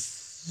 but she was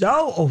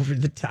so over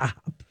the top.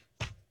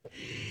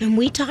 And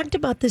we talked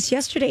about this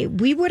yesterday.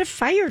 We would have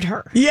fired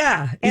her.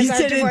 Yeah, he as our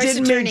said it divorce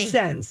didn't attorney. make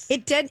sense.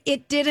 It did.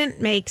 It didn't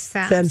make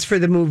Sense for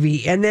the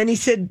movie. And then he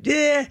said,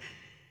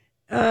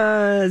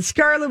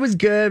 Scarlett was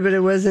good, but it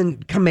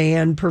wasn't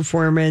command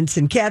performance.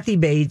 And Kathy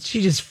Bates,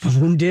 she just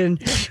phoned in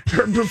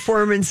her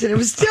performance, and it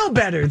was still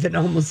better than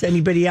almost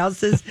anybody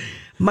else's.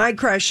 My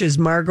crush is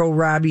Margot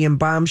Robbie in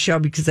Bombshell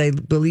because I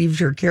believed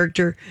her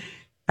character.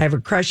 I have a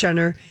crush on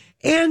her.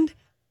 And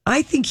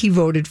I think he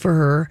voted for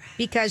her.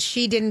 Because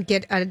she didn't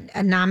get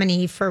a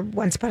nominee for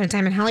Once Upon a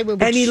Time in Hollywood.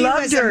 But And he she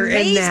loved was her in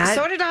amazing. that.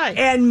 So did I.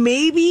 And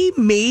maybe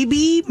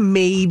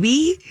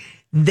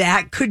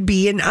that could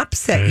be an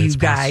upset, you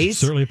guys.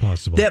 Certainly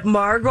possible. That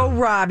Margot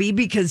Robbie,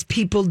 because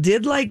people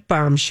did like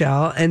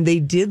Bombshell, and they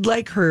did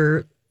like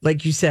her,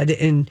 like you said,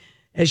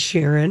 as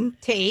Sharon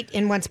Tate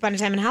in Once Upon a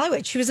Time in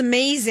Hollywood. She was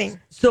amazing.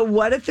 So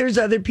what if there's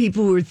other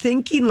people who are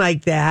thinking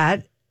like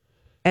that,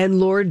 and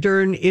Laura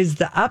Dern is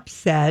the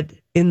upset?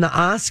 in the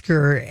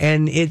Oscar,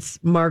 and it's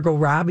Margot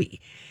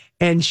Robbie.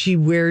 And she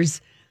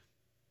wears,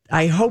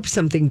 I hope,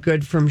 something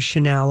good from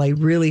Chanel. I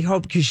really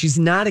hope, because she's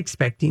not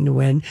expecting to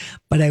win,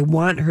 but I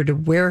want her to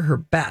wear her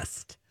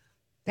best.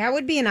 That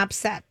would be an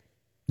upset.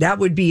 That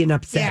would be an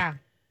upset. Yeah.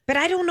 But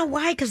I don't know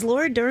why, because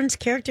Laura Dern's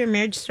character in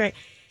Marriage Story,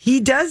 He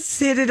does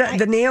hit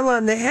the nail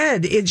on the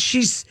head.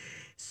 She's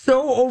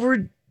so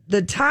over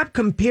the top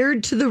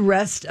compared to the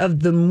rest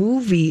of the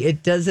movie.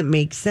 It doesn't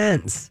make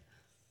sense.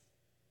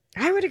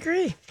 I would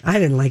agree. I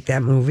didn't like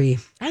that movie.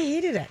 I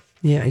hated it.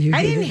 Yeah, I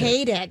didn't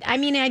hate it. I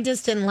mean, I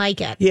just didn't like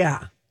it.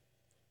 Yeah.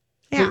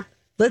 Yeah.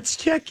 Let's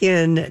check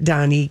in,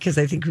 Donnie, because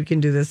I think we can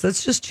do this.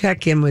 Let's just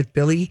check in with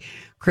Billy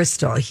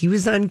Crystal. He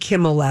was on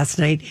Kimmel last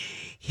night.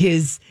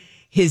 His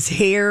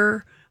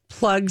hair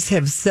plugs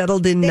have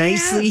settled in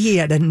nicely. He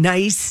had a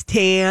nice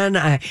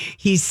tan.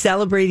 He's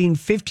celebrating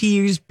 50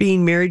 years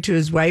being married to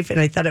his wife, and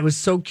I thought it was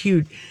so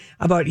cute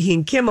about he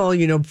and Kimmel,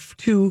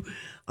 two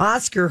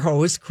Oscar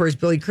hosts. Of course,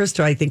 Billy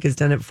Crystal, I think, has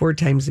done it 4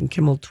 times and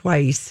Kimmel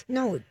twice.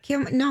 No.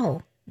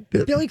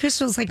 Billy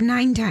Crystal's like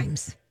 9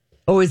 times.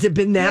 Oh, has it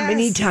been that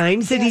many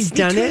times that he's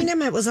done it? Between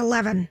them, it was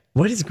 11.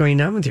 What is going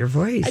on with your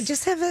voice? I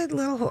just have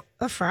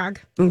a frog.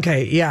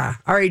 Okay, yeah.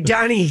 All right,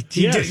 Donnie.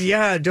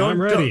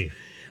 I'm ready.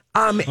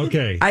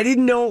 Okay. I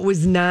didn't know it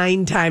was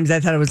 9 times. I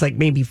thought it was like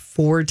maybe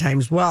 4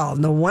 times. Well,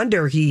 no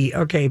wonder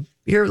here,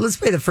 let's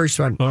play the first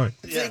one. All right.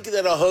 You think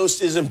that a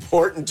host is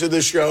important to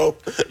the show?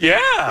 Yeah.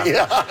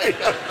 Yeah.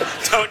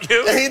 Don't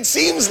you? It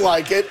seems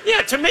like it.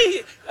 Yeah, to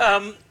me,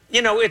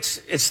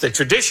 it's the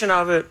tradition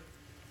of it.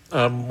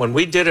 When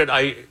we did it,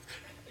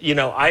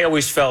 I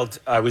always felt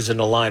I was in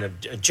the line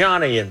of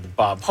Johnny and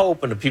Bob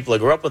Hope and the people I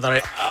grew up with.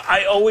 And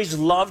I always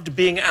loved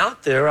being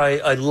out there.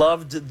 I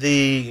loved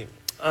the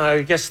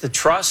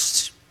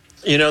trust,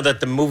 that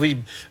the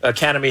movie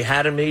Academy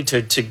had in me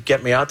to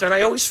get me out there.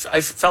 And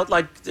I felt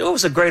like it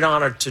was a great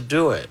honor to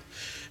do it.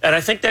 And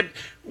I think that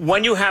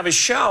when you have a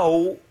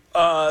show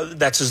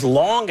that's as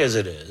long as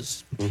it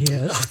is,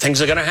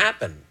 things are going to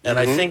happen. And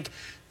I think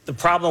the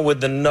problem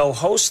with the no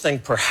host thing,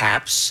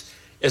 perhaps,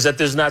 is that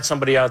there's not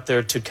somebody out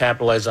there to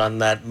capitalize on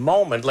that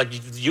moment like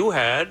you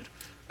had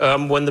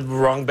when the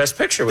wrong Best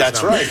Picture was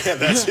That's nominated. right. Yeah,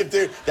 that's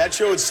it. That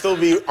show would still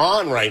be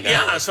on right now.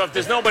 Yeah, so if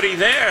there's nobody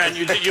there and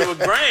you were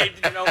great,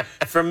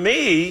 for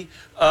me,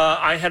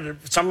 I had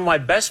some of my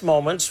best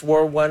moments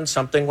were when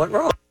something went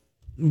wrong.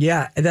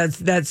 Yeah,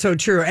 that's so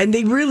true. And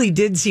they really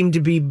did seem to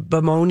be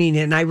bemoaning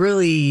it. And I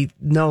really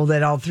know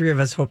that all 3 of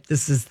us hope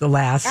this is the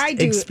last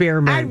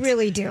experiment. I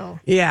really do.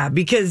 Yeah,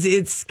 because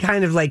it's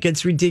kind of like,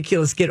 it's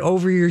ridiculous. Get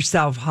over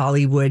yourself,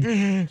 Hollywood.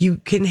 You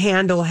can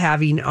handle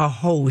having a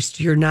host.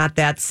 You're not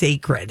that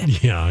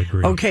sacred. Yeah, I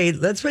agree. Okay,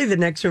 let's play the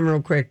next one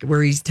real quick,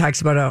 where he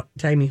talks about a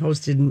time he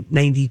hosted in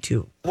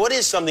 92. What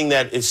is something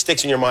that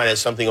sticks in your mind as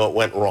something that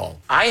went wrong?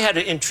 I had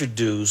to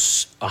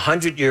introduce a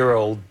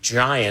 100-year-old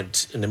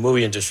giant in the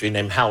movie industry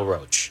named Hal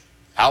Roach.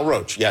 Hal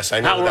Roach, yes, I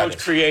know Hal who that Roach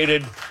is.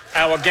 created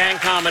our gang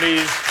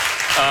comedies.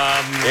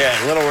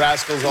 Little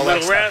Rascals, all that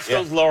Little stuff.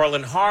 Rascals, Yeah. Laurel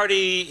and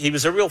Hardy. He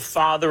was a real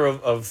father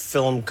of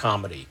film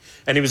comedy.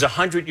 And he was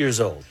 100 years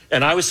old.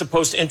 And I was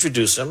supposed to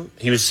introduce him.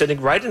 He was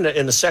sitting right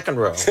in the second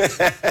row.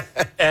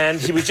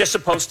 And he was just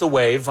supposed to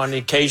wave on the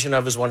occasion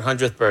of his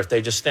 100th birthday,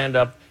 just stand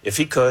up if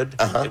he could,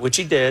 which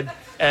he did,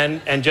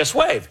 and just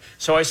wave.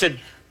 So I said,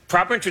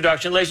 proper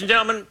introduction, ladies and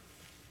gentlemen,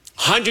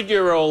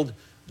 100-year-old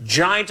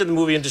giant in the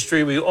movie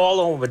industry. We all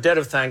owe him a debt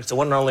of thanks to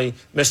one and only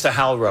Mr.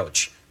 Hal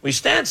Roach. He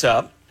stands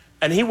up,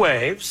 and he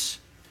waves,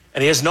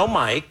 and he has no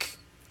mic,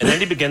 and then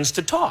he begins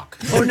to talk.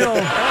 Oh, no.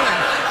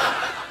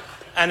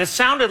 And it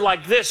sounded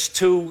like this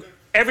to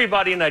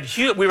everybody in that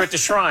we were at the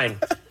Shrine,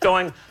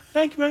 going,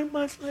 thank you very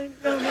much, ladies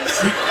and gentlemen.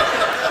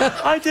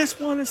 I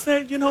just want to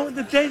say,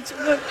 the dates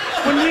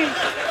when we,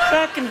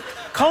 back in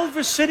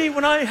Culver City,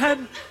 when I had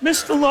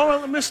Mr.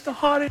 Laurel and Mr.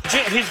 Hardy.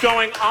 He's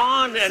going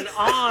on, and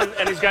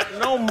he's got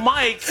no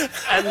mic,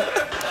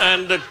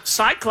 and the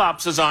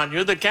Cyclops is on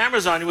you, the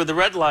camera's on you with the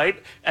red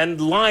light, and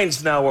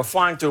lines now are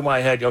flying through my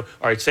head. All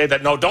right, say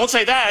that. No, don't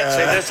say that.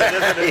 Say this, say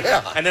this, say this.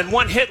 Yeah. And then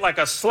one hit like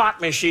a slot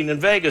machine in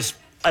Vegas,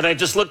 and I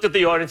just looked at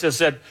the audience and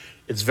said,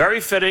 it's very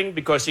fitting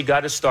because he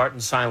got his start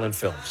in silent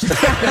films.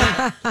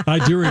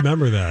 I do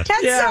remember that.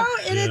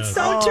 It's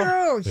so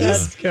true.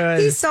 That's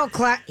good. He's so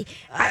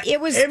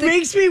It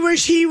makes me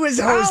wish he was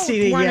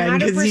hosting again,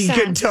 because he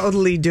could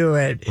totally do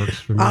it.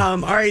 All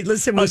right,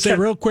 listen. I'll say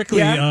real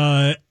quickly,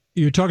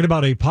 you're talking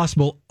about a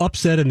possible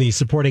upset in the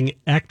supporting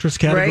actress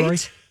category.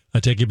 Right. I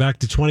take you back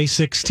to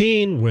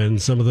 2016 when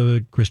some of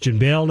the Christian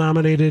Bale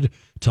nominated,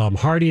 Tom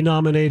Hardy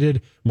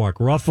nominated, Mark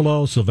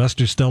Ruffalo,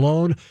 Sylvester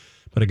Stallone.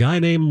 But a guy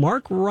named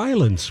Mark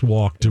Rylance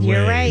walked away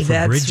You're right. from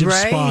That's Bridge of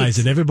right. Spies,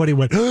 and everybody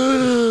went,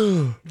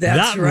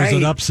 that was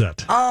an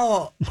upset.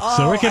 Oh,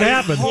 So it can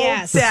happen.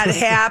 Yes. That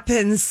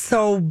happens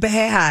so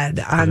bad.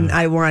 Don't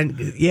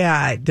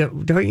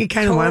you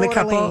kind of want a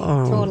couple?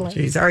 Oh, Totally.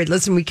 geez. All right,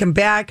 listen, we come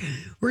back.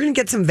 We're going to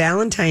get some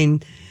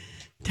Valentine's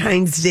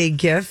Day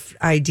gift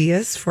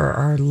ideas for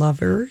our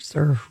lovers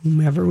or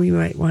whomever we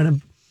might want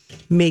to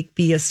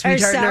be a sweetheart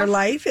in our Herself.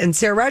 life. And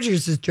Sarah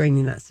Rogers is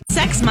joining us.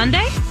 Sex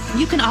Monday?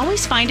 You can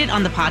always find it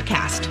on the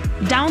podcast.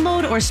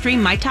 Download or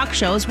stream My Talk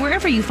shows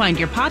wherever you find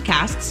your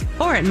podcasts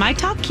or at My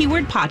Talk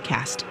keyword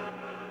podcast.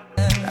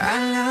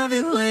 I love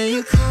it when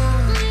you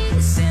call me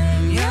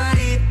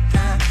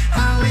señorita.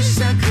 I wish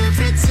I could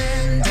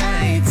pretend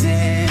I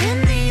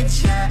didn't need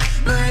ya,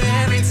 but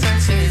every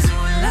touch is ooh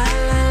la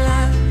la la.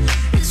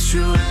 It's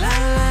true la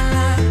la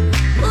la.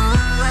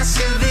 Ooh, I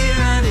should be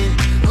running.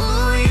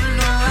 Ooh, you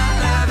know I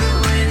love it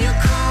when you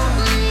call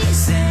me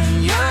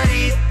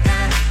señorita.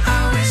 I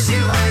wish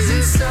it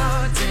wasn't so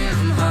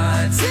damn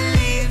hard to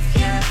leave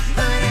ya,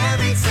 but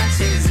every touch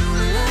is ooh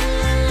la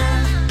la la.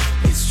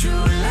 It's true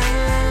la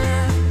la la.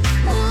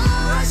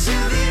 Ooh, I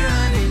should be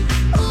running.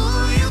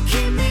 Ooh, you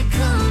keep me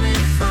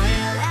coming for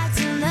you. Back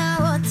to the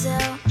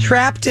hotel.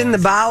 Trapped in the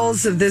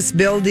bowels of this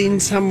building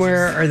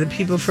somewhere are the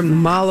people from the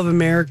Mall of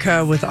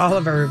America with all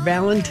of our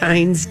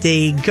Valentine's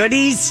Day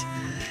goodies.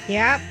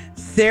 Yep.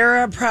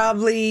 Sarah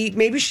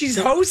maybe she's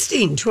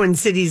hosting Twin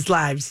Cities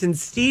Live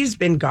since Steve's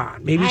been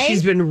gone. Maybe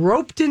she's been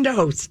roped into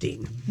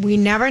hosting. We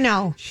never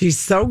know. She's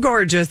so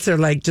gorgeous. They're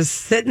like, just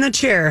sit in the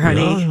chair,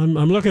 honey. No,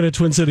 I'm looking at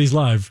Twin Cities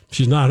Live.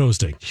 She's not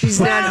hosting.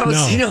 She's not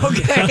hosting. No.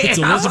 Okay. It's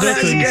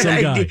Elizabeth and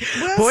some guy.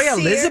 Boy,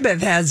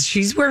 Elizabeth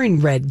she's wearing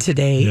red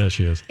today. Yeah,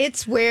 she is.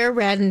 It's wear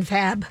red and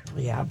fab.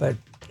 Yeah, but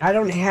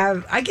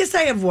I guess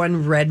I have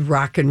one red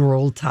rock and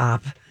roll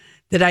top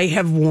that I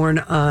have worn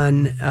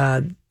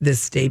on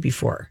this day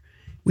before.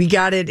 We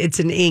got it. It's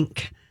an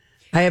ink.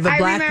 I have a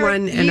black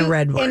one and a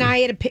red one. And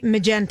I had a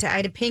magenta. I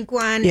had a pink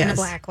one and a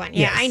black one.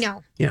 Yeah, Yes. I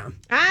know. Yeah.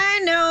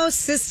 I know,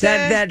 sister.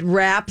 That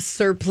wrap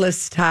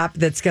surplus top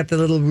that's got the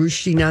little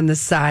ruching on the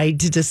side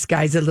to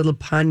disguise a little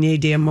panier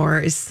d'amour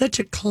is such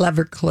a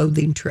clever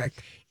clothing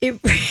trick.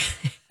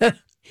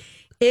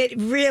 It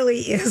really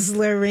is,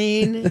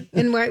 Lorraine.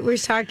 And what we're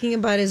talking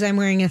about is I'm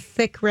wearing a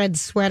thick red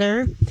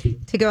sweater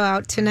to go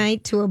out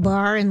tonight to a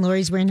bar, and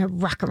Lori's wearing a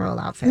rock and roll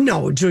outfit.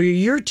 No, Julia,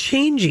 you're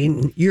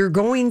changing. You're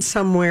going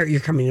somewhere.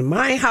 You're coming to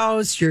my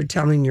house. You're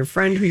telling your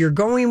friend who you're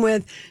going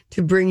with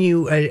to bring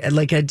you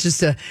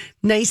just a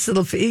nice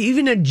little,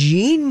 even a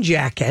jean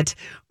jacket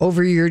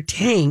over your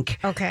tank.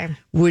 Okay.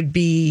 Would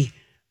be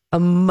a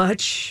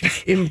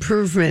much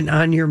improvement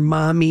on your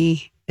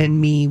mommy and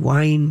me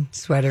wine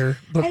sweater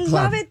book club. I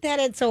love it that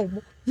it's a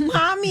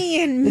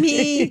mommy and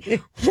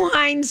me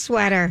wine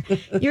sweater.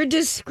 Your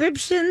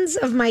descriptions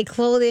of my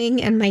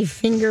clothing and my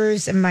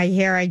fingers and my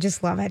hair, I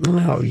just love it.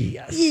 Oh,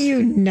 yes.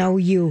 You know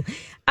you.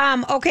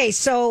 Okay,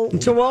 so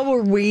while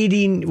we're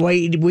waiting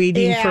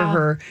Yeah. for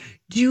her,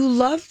 do you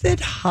love that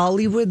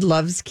Hollywood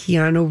loves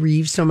Keanu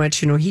Reeves so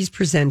much? You know, he's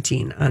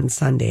presenting on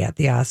Sunday at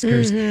the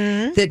Oscars.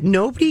 Mhm. That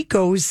nobody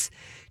goes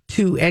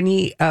to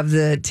any of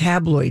the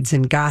tabloids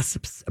and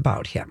gossips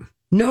about him.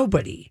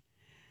 Nobody.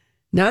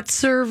 Not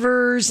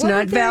servers, what not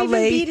would there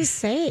valet. even be to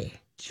say?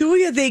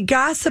 Julia, they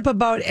gossip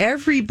about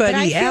everybody But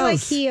I feel like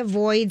else. he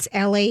avoids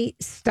LA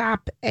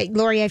stop.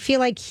 Lori, I feel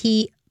like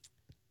he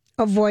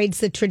avoids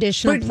the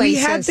traditional But places.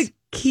 we had the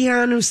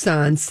Keanu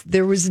Sans.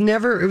 It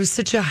was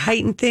such a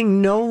heightened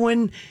thing. No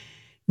one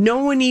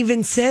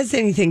even says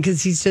anything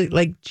because he's just,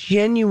 like,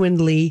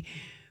 genuinely,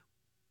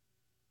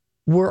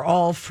 we're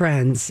all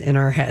friends in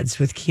our heads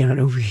with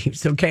Keanu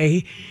Reeves,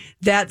 okay?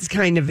 That's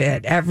kind of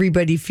it.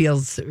 Everybody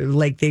feels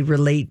like they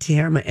relate to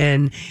him,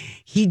 and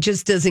he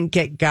just doesn't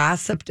get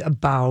gossiped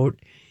about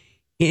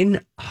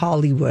in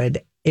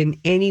Hollywood in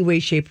any way,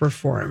 shape, or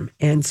form.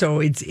 And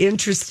so it's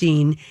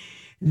interesting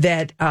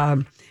that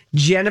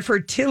Jennifer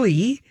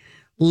Tilly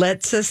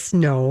lets us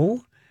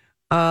know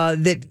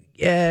that,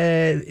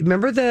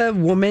 remember the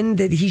woman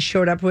that he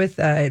showed up with,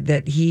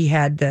 that he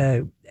had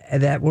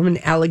that woman,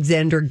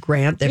 Alexandra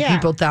Grant, that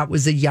people thought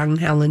was a young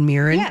Helen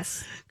Mirren?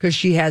 Yes. Because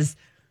she has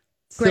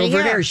Gray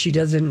silver hair. hair. She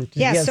doesn't.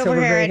 Yeah, silver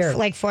gray hair at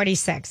like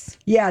 46.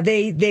 Yeah,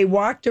 they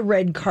walked a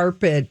red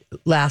carpet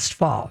last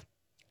fall.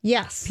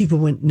 Yes. People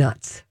went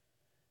nuts.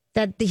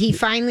 That he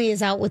finally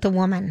is out with a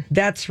woman.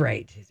 That's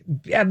right.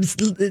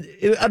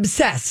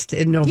 Obsessed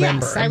in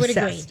November. Yes, I would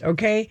agree. Obsessed,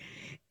 okay.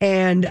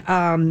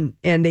 And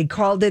they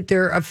called it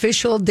their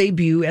official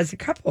debut as a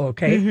couple,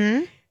 okay?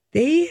 Mm-hmm.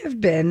 They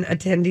have been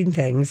attending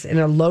things in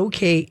a low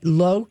key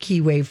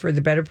way for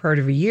the better part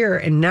of a year.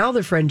 And now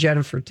their friend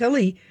Jennifer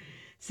Tilly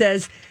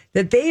says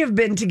that they have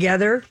been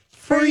together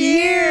for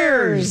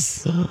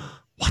years.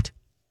 What?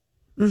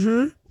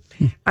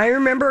 Mm-hmm. I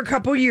remember a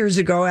couple years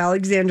ago,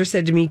 Alexander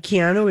said to me,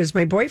 Keanu is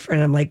my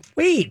boyfriend. I'm like,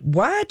 wait,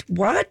 what?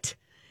 What?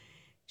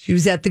 She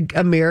was at the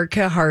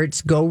America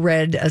Hearts Go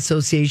Red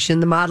Association,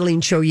 the modeling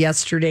show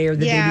yesterday or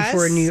the day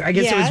before in New York. I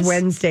guess it was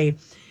Wednesday.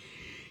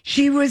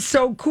 She was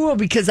so cool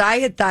because I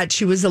had thought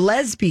she was a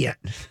lesbian.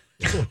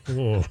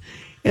 And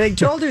I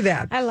told her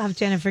that. I love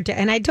Jennifer,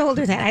 and I told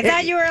her that. I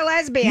thought you were a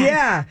lesbian.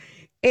 Yeah.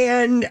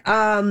 And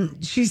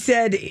she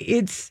said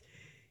it's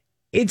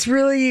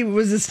really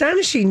was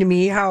astonishing to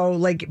me how,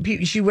 like,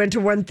 she went to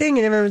one thing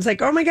and everyone's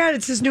like, oh my God,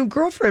 it's his new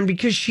girlfriend,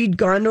 because she'd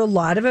gone to a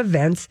lot of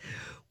events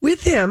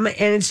with him and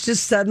it's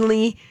just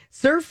suddenly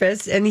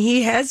surfaced, and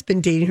he has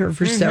been dating her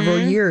for several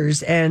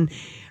years. And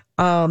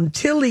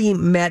Tilly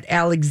met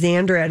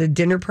Alexandra at a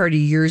dinner party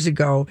years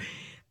ago,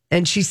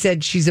 and she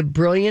said she's a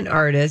brilliant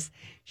artist.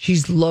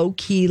 She's low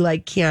key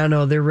like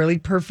Keanu. They're really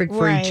perfect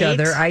for each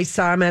other. I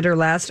saw him at her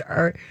last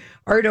art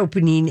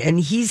opening, and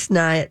he's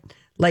not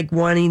like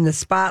wanting the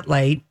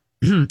spotlight.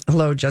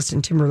 Hello,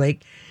 Justin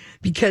Timberlake,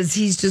 because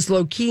he's just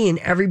low key, and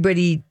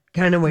everybody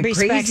kind of went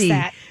crazy.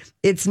 That.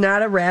 It's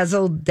not a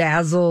razzle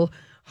dazzle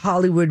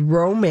Hollywood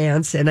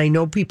romance, and I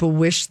know people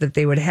wish that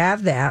they would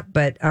have that,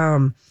 but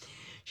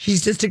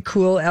she's just a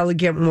cool,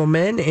 elegant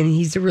woman, and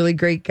he's a really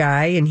great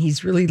guy, and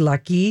he's really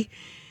lucky.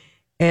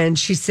 And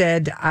she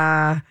said,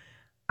 I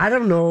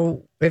don't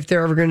know if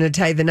they're ever going to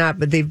tie the knot,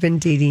 but they've been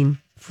dating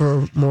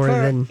for more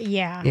than...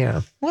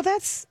 Yeah. Well,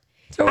 that's...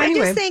 So anyway,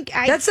 I just think...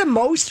 that's the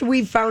most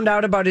we've found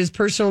out about his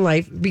personal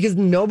life, because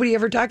nobody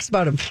ever talks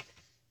about him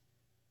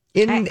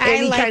in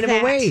any like kind of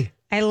that. a way.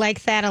 I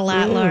like that a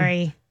lot,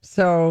 Lori.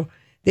 So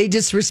they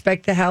just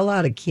respect the hell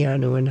out of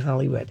Keanu in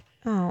Hollywood.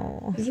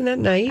 Oh. Isn't that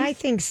nice? I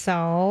think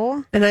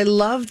so. And I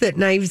love that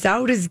Knives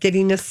Out is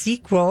getting a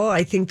sequel.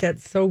 I think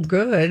that's so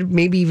good.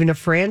 Maybe even a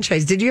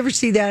franchise. Did you ever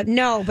see that?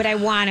 No, but I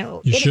want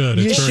to. You should.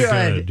 It's you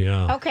very should. good.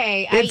 Yeah.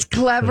 Okay. It's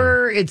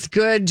clever. It's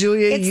good,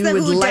 Julia. It's you the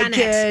would like whodunit.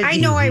 it. I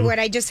know I would.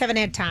 I just haven't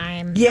had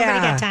time. Yeah.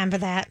 Nobody got time for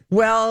that.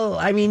 Well,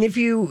 I mean, if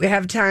you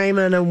have time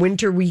on a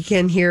winter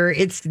weekend here,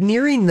 it's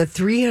nearing the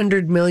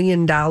 $300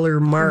 million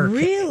mark.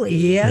 Really?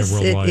 Yes, Yeah,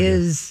 it worldwide,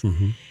 is.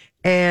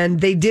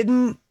 And they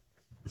didn't.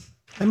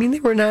 I mean,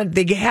 they were not.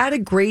 They had a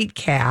great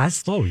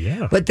cast. Oh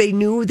yeah, but they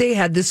knew they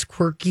had this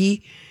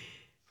quirky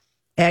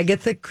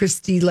Agatha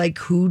Christie like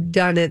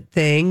whodunit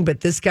thing. But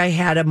this guy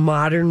had a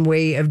modern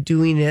way of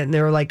doing it, and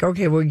they were like,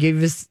 "Okay, we'll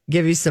give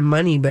you some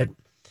money." But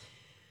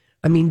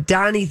I mean,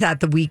 Donnie thought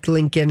the weak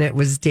link in it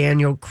was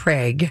Daniel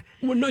Craig.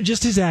 Well, no,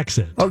 just his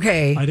accent.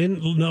 Okay, I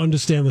didn't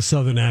understand the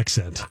Southern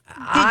accent.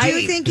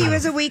 Did you think he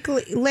was a weak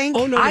link?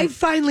 Oh no! I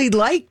finally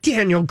liked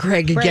Daniel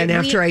Craig again Right,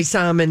 after I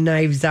saw him in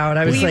Knives Out.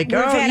 I was we've like,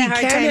 had he a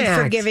hard can time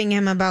act. forgiving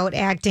him about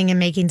acting and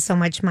making so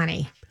much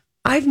money.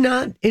 I've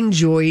not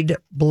enjoyed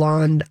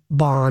Blonde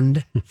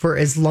Bond for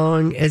as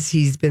long as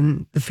he's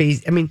been the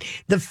face. I mean,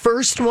 the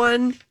first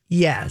one,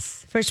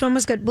 yes. First one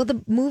was good. Well,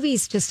 the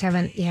movies just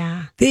haven't,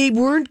 They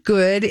weren't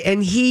good,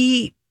 and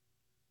he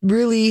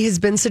really has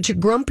been such a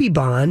grumpy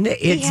Bond.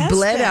 It's has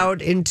bled been.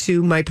 out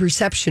into my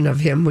perception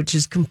of him, which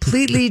is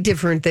completely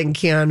different than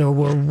Keanu,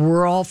 where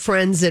we're all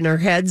friends in our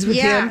heads with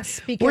Yes,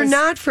 him. because- We're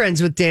not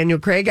friends with Daniel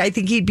Craig. I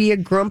think he'd be a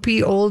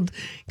grumpy old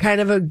kind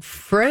of a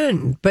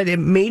friend, but it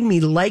made me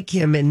like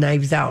him in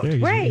Knives Out.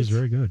 Yeah, he's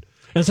very good.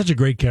 And such a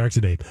great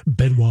character name,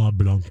 Benoit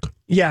Blanc.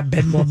 Yeah,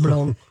 Benoit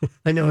Blanc.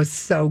 I know, it's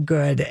so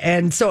good.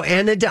 And so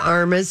Anna de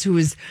Armas, who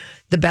was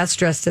the best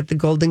dressed at the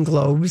Golden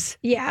Globes.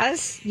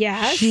 Yes.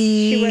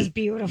 She was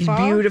beautiful.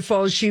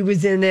 Beautiful. She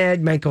was in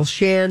it. Michael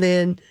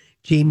Shannon,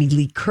 Jamie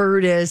Lee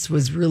Curtis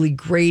was really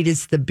great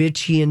as the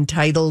bitchy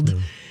entitled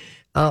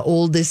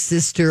oldest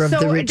sister of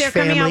the rich they're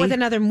family. coming out with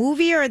another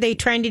movie, or are they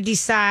trying to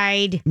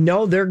decide?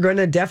 No, they're going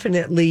to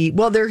definitely.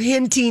 Well, they're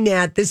hinting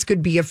at this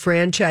could be a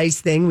franchise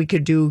thing. We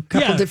could do a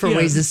couple different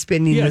ways of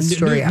spinning the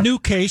story out. New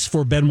case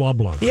for Benoit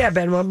Blanc. Yeah,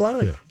 Benoit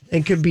Blanc. Yeah.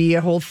 It could be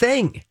a whole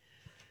thing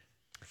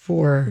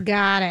for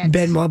Got it.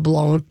 Benoit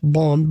Blanc,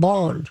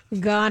 Bond.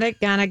 Got it.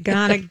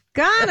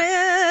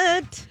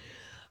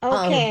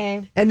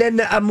 Okay. And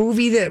then a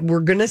movie that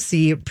we're going to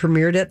see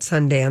premiered at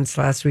Sundance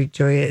last week,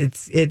 Joya.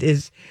 It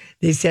is.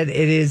 They said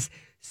it is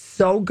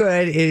so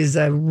good. It is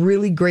a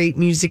really great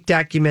music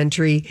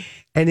documentary,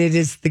 and it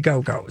is the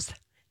Go-Go's,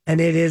 and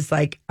it is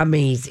like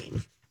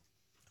amazing.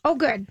 Oh,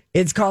 good.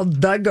 It's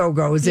called The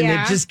Go-Go's, and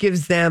it just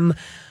gives them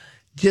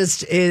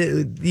just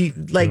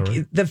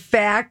the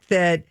fact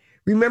that.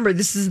 Remember,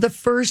 this is the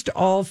first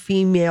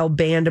all-female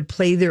band to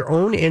play their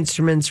own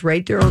instruments,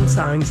 write their own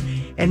songs,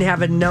 and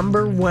have a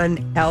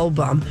 #1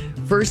 album.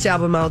 First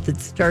album out that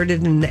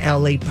started in the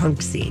LA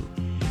punk scene.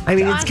 I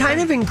mean, it's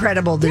kind of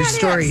incredible, their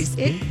stories.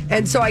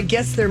 And so I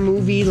guess their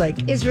movie,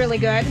 is really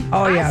good.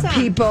 Oh, Awesome. yeah.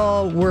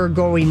 People were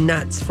going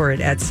nuts for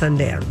it at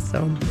Sundance.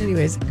 So,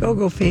 anyways,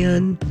 Go-Go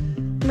fan.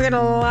 We're going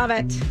to love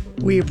it.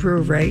 We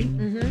approve, right?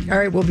 All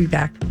right, we'll be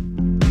back.